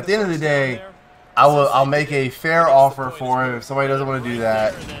 At the end of the day, I'll make a fair offer for him. If somebody doesn't want to do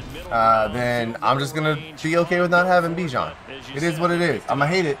that, then I'm just going to be okay with not having Bijan. It is what it is. I'm going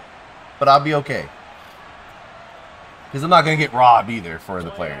to hate it, but I'll be okay. Because I'm not going to get robbed either for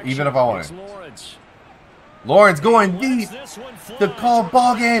the player, even if I want him. Lawrence going deep. The call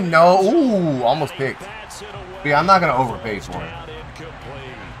ball game. No. Ooh, almost picked. But yeah, I'm not going to overpay for him.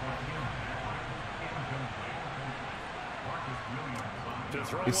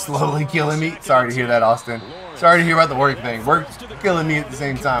 It's slowly killing me. Sorry to hear that, Austin. Sorry to hear about the work thing. Work's killing me at the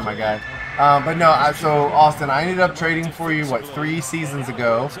same time, my guy. But no, so Austin, I ended up trading for you, what, 3 seasons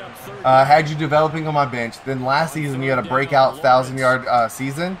ago. Had you developing on my bench. Then last season, you had a breakout 1,000-yard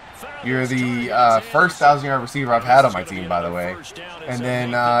season. You're the first 1,000-yard receiver I've had on my team, by the way. And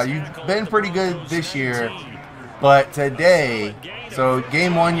then you've been pretty good this year. But today, so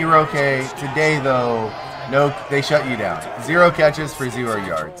game 1, you were okay. Today, though, no, they shut you down. 0 catches for 0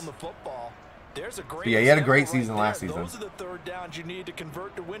 yards. But yeah, you had a great season last season. Those are the third downs you need to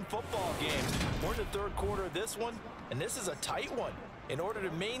convert to win football games. We're in the third quarter of this one, and this is a tight one. In order to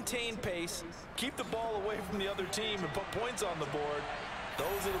maintain pace, keep the ball away from the other team, and put points on the board.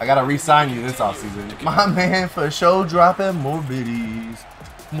 I gotta re-sign you this offseason. My man for sure dropping more biddies.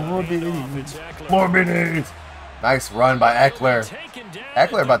 More biddies. More biddies. Nice run by Eckler.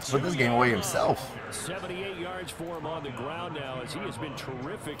 Eckler about to put this game away himself. 78 yards for him on the ground now as he has been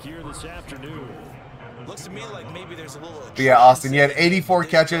terrific here this afternoon. Looks to me like maybe there's a little. But yeah, Austin, you had 84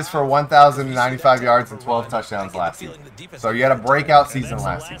 catches for 1,095 yards and 12 touchdowns last season. So you had a breakout season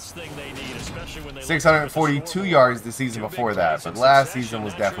last season. 642 yards the season before that, but last season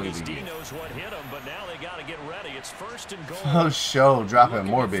was definitely the year. Oh, show dropping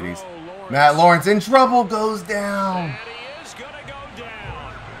more biddies. Matt Lawrence in trouble, goes down.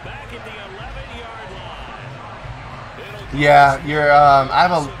 Yeah, you're. I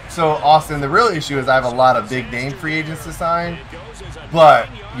have a. So Austin, the real issue is I have a lot of big name free agents to sign, but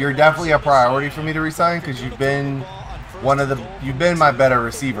you're definitely a priority for me to resign because you've been you've been my better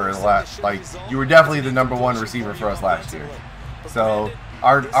receiver last. Like you were definitely the #1 receiver for us last year. So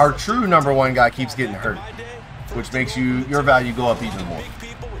our true #1 guy keeps getting hurt, which makes your value go up even more.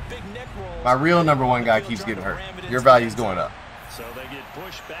 My real #1 guy keeps getting hurt. Your value's going up.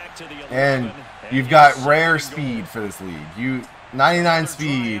 And you've got rare speed for this league. 99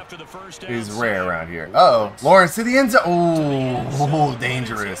 speed is rare around here. Uh-oh. Lawrence to the end zone. Oh,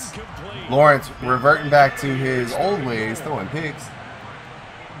 dangerous. Lawrence reverting back to his old ways, throwing picks.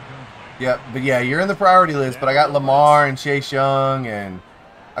 Yep, but yeah, you're in the priority list, but I got Lamar and Chase Young, and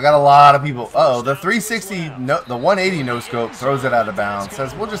I got a lot of people. Uh-oh, the 360, the 180 no-scope throws it out of bounds.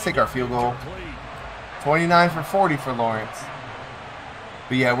 Says, we'll just take our field goal. 29 for 40 for Lawrence.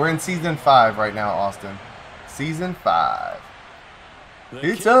 But yeah, we're in Season 5 right now, Austin. Season 5.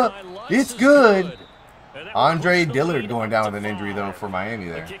 It's up. It's good. Andre Dillard going down with an injury, though, for Miami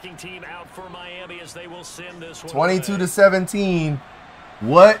there. 22-17.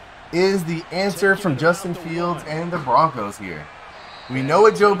 What is the answer from Justin Fields and the Broncos here? We know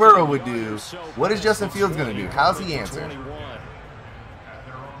what Joe Burrow would do. What is Justin Fields going to do? How's he answer?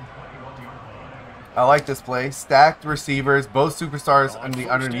 I like this play. Stacked receivers, both superstars on the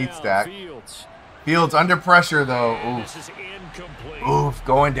underneath stack. Fields under pressure though. Oof. Oof,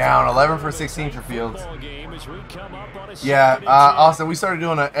 going down. 11 for 16 for Fields. Yeah, Austin, we started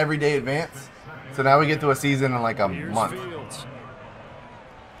doing an everyday advance. So now we get to a season in like a month.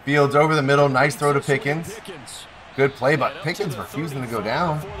 Fields over the middle. Nice throw to Pickens. Good play, but Pickens refusing to go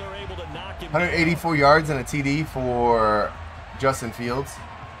down. 184 yards and a TD for Justin Fields.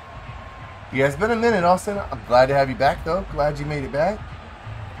 Yeah, it's been a minute, Austin. I'm glad to have you back, though. Glad you made it back.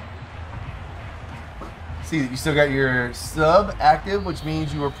 See, you still got your sub active, which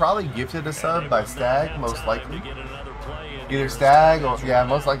means you were probably gifted a sub by Stag, most likely. Either Stag or, yeah,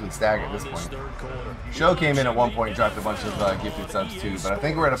 most likely Stag at this point. Show came in at one point and dropped a bunch of gifted subs too, but I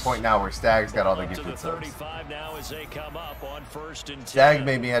think we're at a point now where Stag's got all the gifted subs. Stag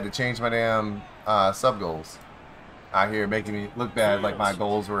made me had to change my damn sub goals out here, making me look bad like my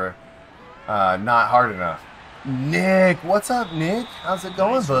goals were not hard enough. Nick, what's up, Nick? How's it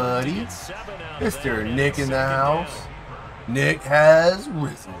going, buddy? Mr. Nick in the house. Nick has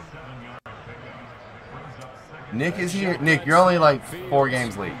risen. Nick is here. Nick, you're only like 4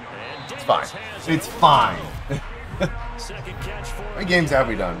 games late. It's fine. It's fine. How many games have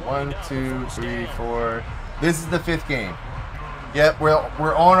we done? 1, 2, 3, 4. This is the 5th game. Yep, we're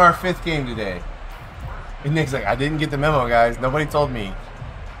on our 5th game today. And Nick's like, I didn't get the memo, guys. Nobody told me.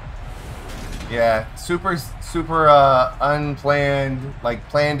 Yeah, super unplanned, like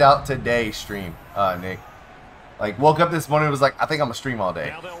planned out today stream, Nick. Like woke up this morning and was like, I think I'm gonna stream all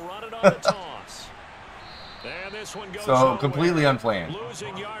day. So completely unplanned.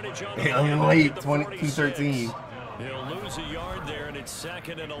 Late 2013. He'll lose a yard there, and it's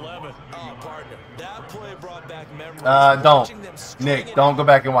 2nd and 11. Partner, that play brought back memories. Don't. Nick, don't go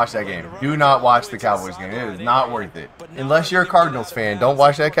back and watch that game. Do not watch the Cowboys game. It is not worth it. Unless you're a Cardinals fan, don't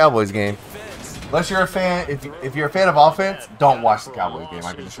watch that Cowboys game. Unless you're a fan, if you're a fan of offense, don't watch the Cowboys game.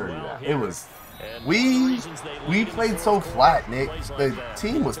 I can assure you that. It was, we played so flat, Nick. The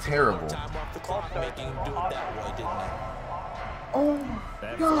team was terrible. Oh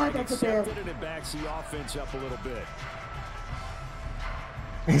God, that's a fail.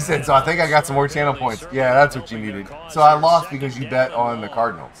 He said, so I think I got some more channel points. Yeah, that's what you needed. So I lost because you bet on the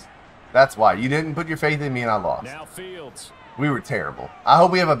Cardinals. That's why. You didn't put your faith in me and I lost. We were terrible. I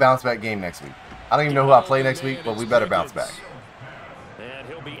hope we have a bounce back game next week. I don't even know who I play next week, but we better bounce back. And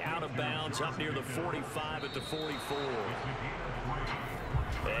he'll be out of bounds up near the 45 at the 44.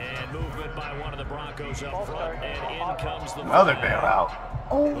 And movement by one of the Broncos up front, and in comes the another bailout.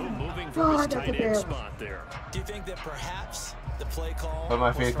 Oh moving God, his that's a tight end fail. spot there. Do you think that perhaps the play call? Put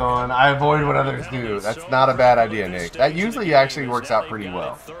my faith on. I avoid what others do. That's not a bad idea, Nick. That usually actually works out pretty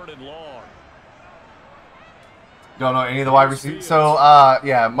well. Don't know any of the wide receivers. So,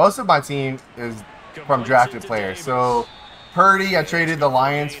 yeah, most of my team is from drafted players. So, Purdy, I traded the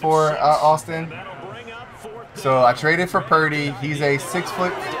Lions for Austin. So, I traded for Purdy. He's a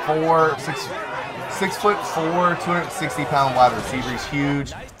 6'4", 260-pound wide receiver. He's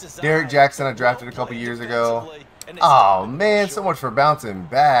huge. Derek Jackson, I drafted a couple years ago. Oh, man, so much for bouncing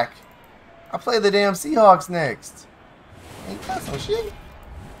back. I play the damn Seahawks next. Ain't that some shit?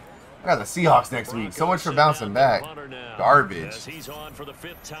 I got the Seahawks next week. So much for bouncing back. Garbage. He's on for the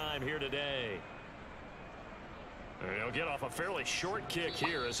 5th time here today. He'll get off a fairly short kick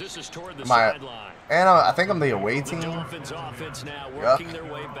here as this is toward the sideline. And I think I'm the away team. Dolphins offense now working their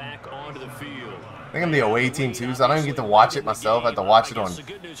way back onto the field. I think I'm the away team too, so I don't even get to watch it myself. I have to watch it on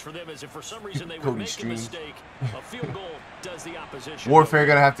Cody stream. Warfare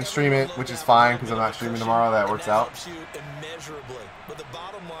gonna have to stream it, which is fine because I'm not streaming tomorrow. That works out. But the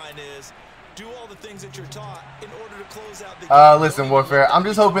bottom line is, do all the things that you're taught in order to close out the game. Listen, Warfare, I'm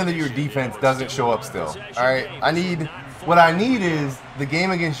just hoping that your defense doesn't show up still. All right, what I need is the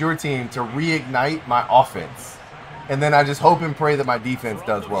game against your team to reignite my offense, and then I just hope and pray that my defense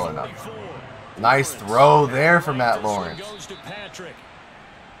does well enough. Nice throw there from Matt Lawrence.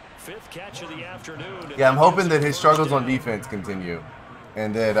 Yeah, I'm hoping that his struggles on defense continue.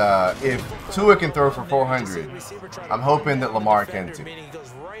 And that if Tua can throw for 400, I'm hoping that Lamar can too.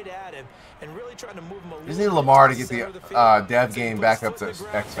 Just need Lamar to get the dev game back up to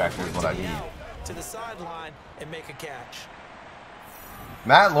X Factor is what I need. To the sideline and make a catch.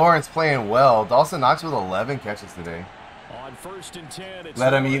 Matt Lawrence playing well. Dawson Knox with 11 catches today. On 1st and 10,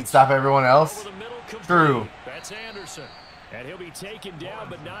 let him eat, stop everyone else. True. That's Anderson. And he'll be taken down,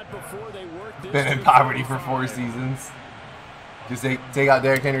 but not before they work this. Been in poverty for 4 seasons. Just take out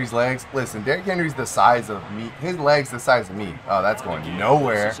Derrick Henry's legs. Listen, Derrick Henry's the size of me. His legs the size of me. Oh, that's going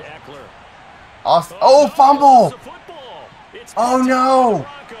nowhere. Oh, fumble! Oh, no!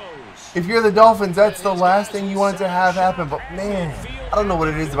 If you're the Dolphins, that's the last thing you want to have happen. But man, I don't know what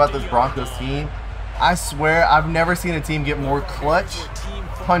it is about this Broncos team. I swear I've never seen a team get more clutch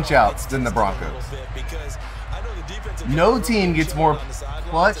punch outs than the Broncos. No team gets more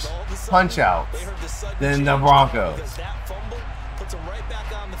clutch punch outs than the Broncos. Puts them right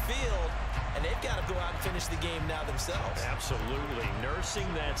back on the field, and they've got to go out and finish the game now themselves. Absolutely.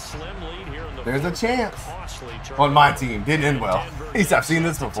 Nursing that slim lead here in the There's a chance. On my team, didn't end well. At least I've seen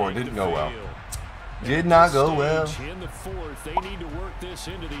this before. Didn't go well. Did not go well. In the fourth, they need to work this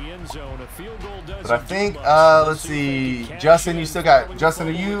into the end zone. A field goal does. But I think, let's see, Justin, you still got, Justin,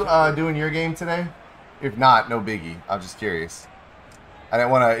 are you doing your game today? If not, no biggie. I'm just curious. I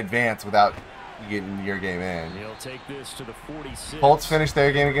didn't want to advance without getting your game in. He'll take this to the 46. Colts finished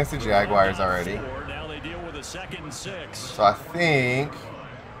their game against the Jaguars already. Now they deal with a 2nd and 6. So I think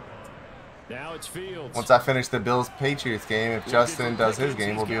now it's Fields. once I finish the Bills-Patriots game, if Justin does his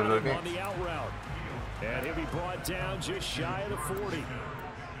game, we'll be able to advance. And he'll be brought down just shy of the 40.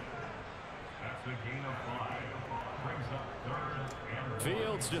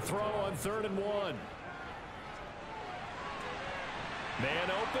 Fields to throw on 3rd and 1.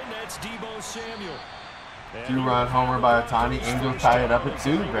 Man open, that's Deebo Samuel. 2-run homer by Otani. Angel tie it up at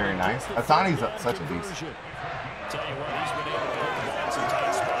 2. Very nice. Otani's such a beast.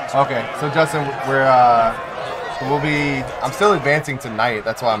 Okay, so Justin, I'm still advancing tonight.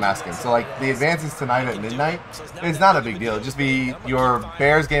 That's why I'm asking. So like the advance is tonight at midnight. It's not a big deal. It'll just be your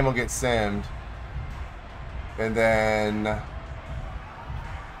Bears game will get simmed, and then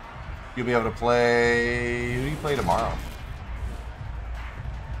you'll be able to play. Who do you play tomorrow?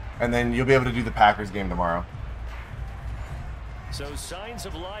 And then you'll be able to do the Packers game tomorrow. So signs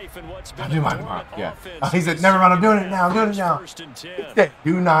of life and what's been I'll do mine tomorrow. Yeah. He said, never mind, I'm doing it now. I'm doing it now. He said,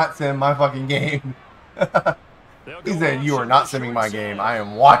 do not send my fucking game. He said, you are not sending my game. I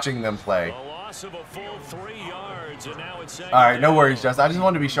am watching them play. Alright, no worries, Justin. I just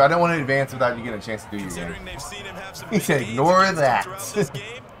wanted to be sure. I didn't want to advance without you getting a chance to do your game. He said, ignore that.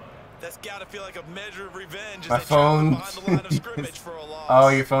 That's gotta feel like a measure of revenge. My phone. Oh,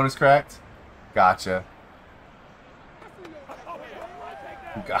 your phone is cracked? Gotcha.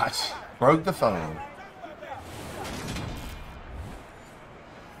 Gotcha. Broke the phone.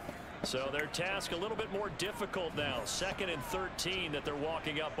 So their task a little bit more difficult now. 2nd and 13 that they're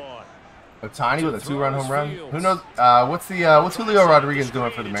walking up on. Otani with a 2-run home run. Who knows? What's Julio Rodriguez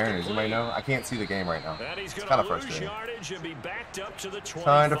doing for the Mariners? Anybody know? I can't see the game right now. It's kind of frustrating.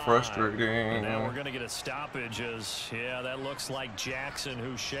 Kind of frustrating. Now we're going to get a stoppage as, yeah, that looks like Jackson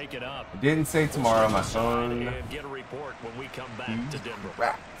who shake it up. Didn't say tomorrow. My phone. And get a report when we come back to Denver.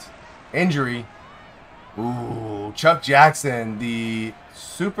 Wrapped. Injury. Ooh, Chuck Jackson, the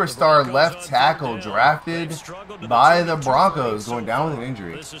superstar left tackle drafted by the Broncos, going down with an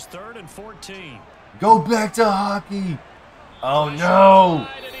injury. This is 3rd and 14. Go back to hockey. Oh no.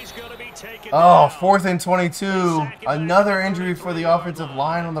 Oh, 4th and 22. Another injury for the offensive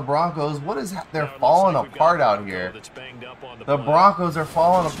line on the Broncos. What is they're falling apart out here? The Broncos are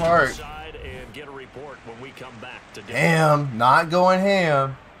falling apart. Ham, not going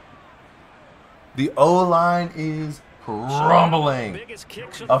ham. The O-line is crumbling.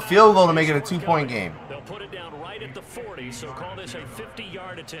 A field goal to make it a 2-point game. They'll put it down right at the 40, so call this a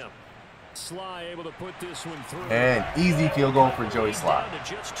 50-yard attempt. Sly able to put this one through. And easy field goal for Joey Sly.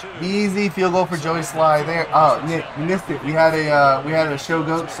 Easy field goal for Joey Sly there. Oh, Nick, you missed it. We had a Show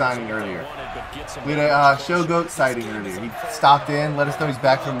Goat signing earlier. We had a Show Goat sighting earlier. He stopped in, let us know he's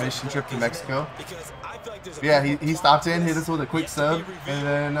back from a mission trip to Mexico. Yeah, he stopped in, hit us with a quick sub, and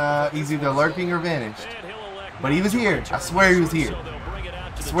then he's either lurking or vanished. But he was here. I swear he was here.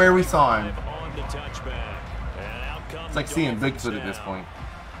 I swear we saw him. It's like seeing Bigfoot at this point.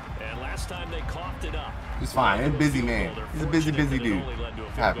 He's fine. He's a busy man. He's a busy dude.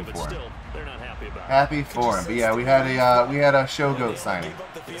 Happy for him. Happy for him. But yeah, we had a Show Goat sighting,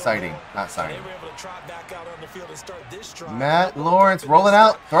 not signing. Matt Lawrence rolling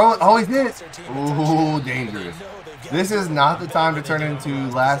out, throw it. Oh, he did it. Ooh, dangerous. This is not the time to turn into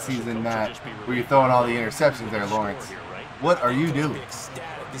last season, Matt, where you're throwing all the interceptions there, Lawrence. What are you doing?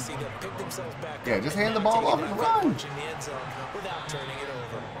 Yeah, just hand the ball off and run.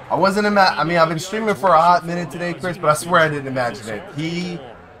 I wasn't I mean, I've been streaming for a hot minute today, Chris, but I swear I didn't imagine it.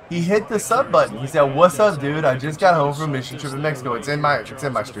 He hit the sub button. He said, "What's up, dude? I just got home from a mission trip in Mexico." It's in my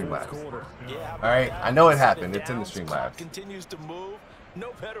Streamlabs. All right, I know it happened. It's in the Streamlabs.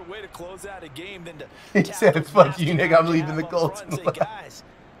 No better way to close out a game than to he said, "Fuck you, Nick. I'm leaving the Colts." Guys,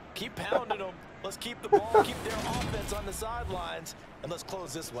 keep pounding them. Let's keep the ball, keep their offense on the sidelines, and let's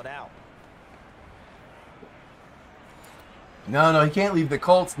close this one out. No, he can't leave the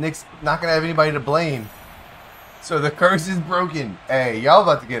Colts. Nick's not going to have anybody to blame. So the curse is broken. Hey, y'all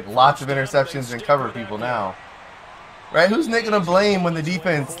about to get lots of interceptions and cover people now. Right? Who's Nick going to blame when the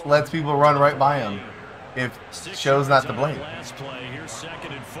defense lets people run right by him? If Show's not to blame.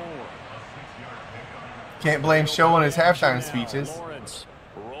 Can't blame Show on his halftime speeches.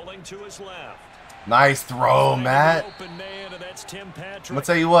 Nice throw, Matt. I'm going to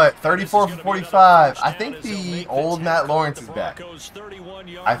tell you what, 34 for 45. I think the old Matt Lawrence is back.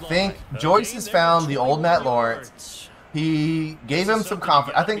 I think Joyce has found the old Matt Lawrence. He gave him some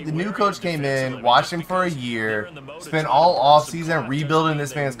confidence. I think the new coach came in, watched him for a year, spent all offseason rebuilding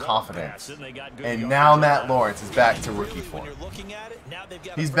this man's confidence. And now Matt Lawrence is back to rookie form.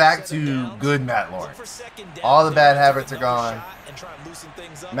 He's back to good Matt Lawrence. All the bad habits are gone.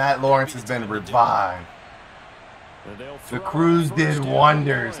 Matt Lawrence has been revived. The Crews did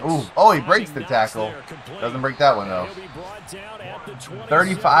wonders. Ooh. Oh, he breaks the tackle. Doesn't break that one, though.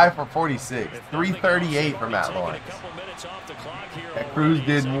 35 for 46. 338 for Matt Lawrence. That Crews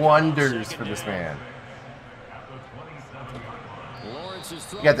did wonders for this man.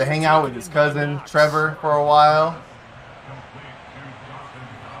 He got to hang out with his cousin, Trevor, for a while.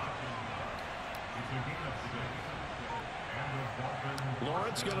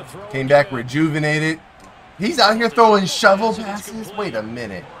 Came back rejuvenated. He's out here throwing shovel passes. Wait a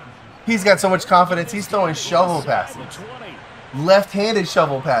minute. He's got so much confidence. He's throwing shovel passes. Left-handed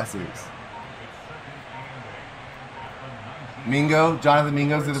shovel passes. Mingo. Jonathan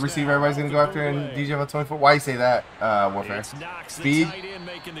Mingo's the receiver everybody's going to go after in DGFL 24. Why you say that, Warfare? Speed?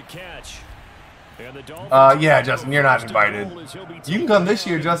 Yeah, Justin, you're not invited. You can come this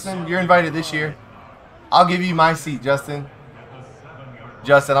year, Justin. You're invited this year. I'll give you my seat, Justin.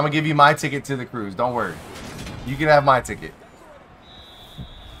 Justin, I'm going to give you my ticket to the cruise. Don't worry. You can have my ticket.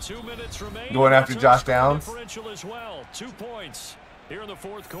 2 minutes remaining. Going after Josh Downs. 2 points here in the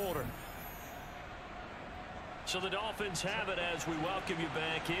fourth quarter. So the Dolphins have it as we welcome you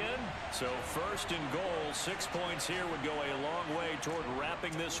back in. So first and goal, 6 points here would go a long way toward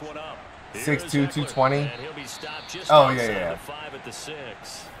wrapping this one up. 6'2", 220. Just oh, yeah. The 5 at the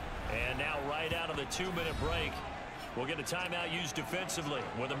 6. And now right out of the 2-minute break, we'll get a timeout used defensively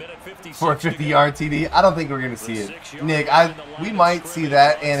with a minute 56 for a 50-yard TD. I don't think we're going to see it. Nick, we might see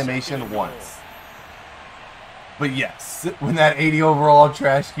that animation once. But yes, when that 80 overall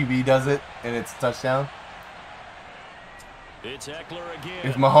trash QB does it and it's a touchdown.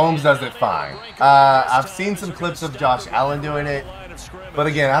 If Mahomes does it, fine. I've seen some clips of Josh Allen doing it. But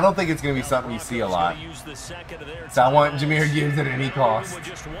again, I don't think it's going to be something you see a lot. So I want Jahmyr Gibbs at any cost.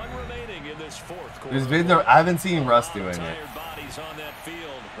 There's been I haven't seen Russ doing it.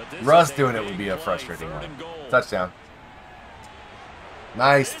 Russ doing it would be a frustrating one. Touchdown.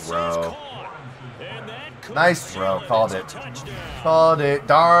 Nice throw. Nice throw. Called it. Called it.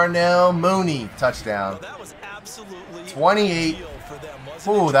 Darnell Mooney. Touchdown. 28.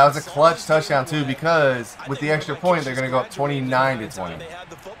 Ooh, that was a clutch touchdown too, because with the extra point, they're going to go up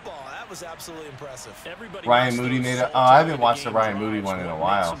 29-20. Ryan Moody made it. Oh, I haven't watched the Ryan Moody one in a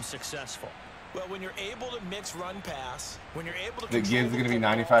while. Well, when you're able to mix run pass, when you're able to the Gibbs going to be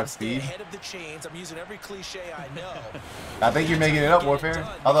 95 speed. Head of the chains. I'm using every cliche I know. I think you're making it up, Warfare.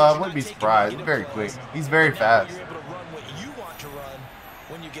 Although I wouldn't be surprised. He's very quick. He's very fast.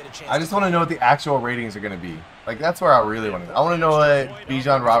 I just want to know what the actual ratings are going to be. Like, that's where I really want to know. I want to know what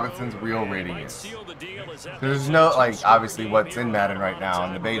Bijan Robinson's real rating is. There's no, like, obviously what's in Madden right now,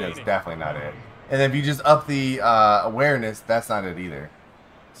 and the beta is definitely not it. And if you just up the awareness, that's not it either.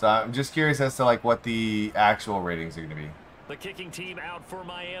 So I'm just curious as to, like, what the actual ratings are going to be. The kicking team out for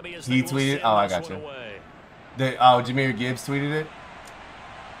Miami as he tweeted? Oh, I got you. Oh, Jahmyr Gibbs tweeted it?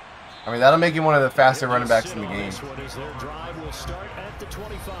 I mean, that'll make him one of the faster running backs in the game. Their drive will start at the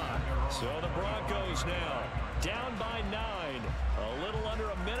 25. So the Broncos now down by 9. A little under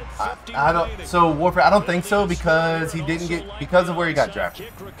a minute 50. I don't. So Warfare, I don't think so, because he didn't get, because of where he got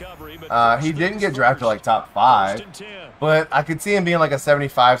drafted. He didn't get drafted like top 5, but I could see him being like a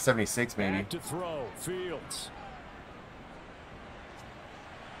 75, 76 maybe.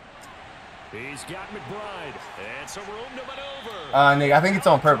 He's got McBride, and some room to maneuver. Nick, I think it's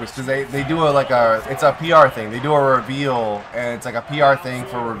on purpose, because they do it's a PR thing. They do a reveal, and it's like a PR thing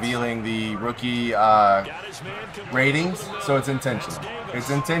for revealing the rookie ratings, so it's intentional. It's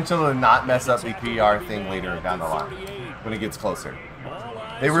intentional to not mess up the PR thing later down the line when it gets closer.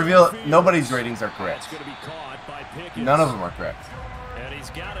 They reveal nobody's ratings are correct. None of them are correct. And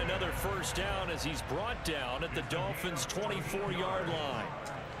he's got another first down as he's brought down at the Dolphins' 24-yard line.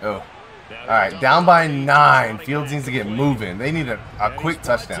 Oh. All right, down by 9. Fields needs to get moving. They need a quick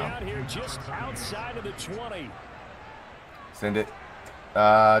touchdown. Send it.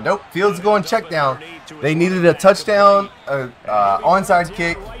 Nope. Fields going check down. They needed a touchdown, onside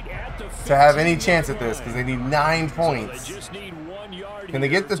kick to have any chance at this because they need 9 points. Can they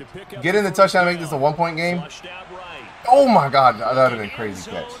get in the touchdown and make this a 1-point game? Oh my God, that would have been a crazy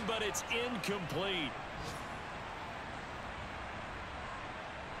catch.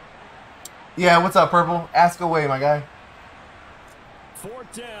 Yeah, what's up, Purple? Ask away, my guy.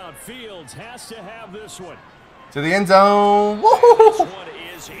 4th down, Fields has to have this one. To the end zone. Woo!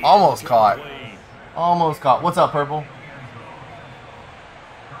 Almost caught. Almost caught. What's up, Purple?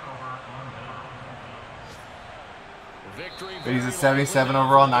 He's a 77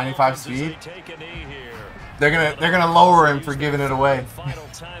 overall, 95 speed. They're gonna lower him for giving it away.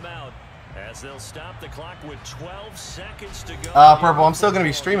 Purple, I'm still gonna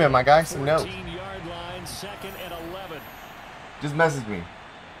be streaming, my guy. So no. Just message me.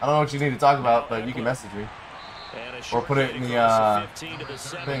 I don't know what you need to talk about, but you can message me or put it in the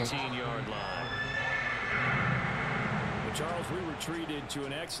thing. Charles, we were treated to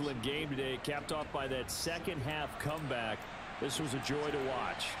an excellent game today, capped off by that second half comeback. This was a joy to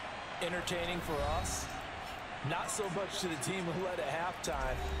watch. Entertaining for us, not so much to the team who led at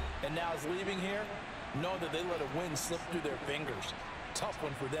halftime and now is leaving here. Know that they let a win slip through their fingers. Tough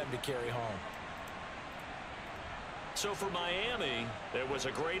one for them to carry home. So for Miami, it was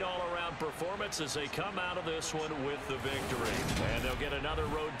a great all-around performance as they come out of this one with the victory. And they'll get another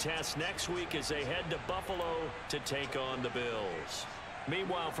road test next week as they head to Buffalo to take on the Bills.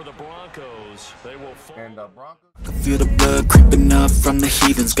 Meanwhile, for the Broncos, they will fall. And the Broncos. I can feel the blood creeping up from the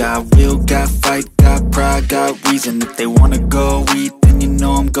heathens. Got will, got fight, got pride, got reason. If they wanna go eat, then you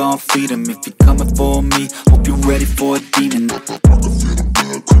know I'm gon' feed them. If you're coming for me, hope you're ready for a demon. I can feel the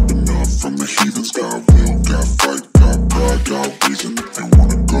blood creeping up from the heathens.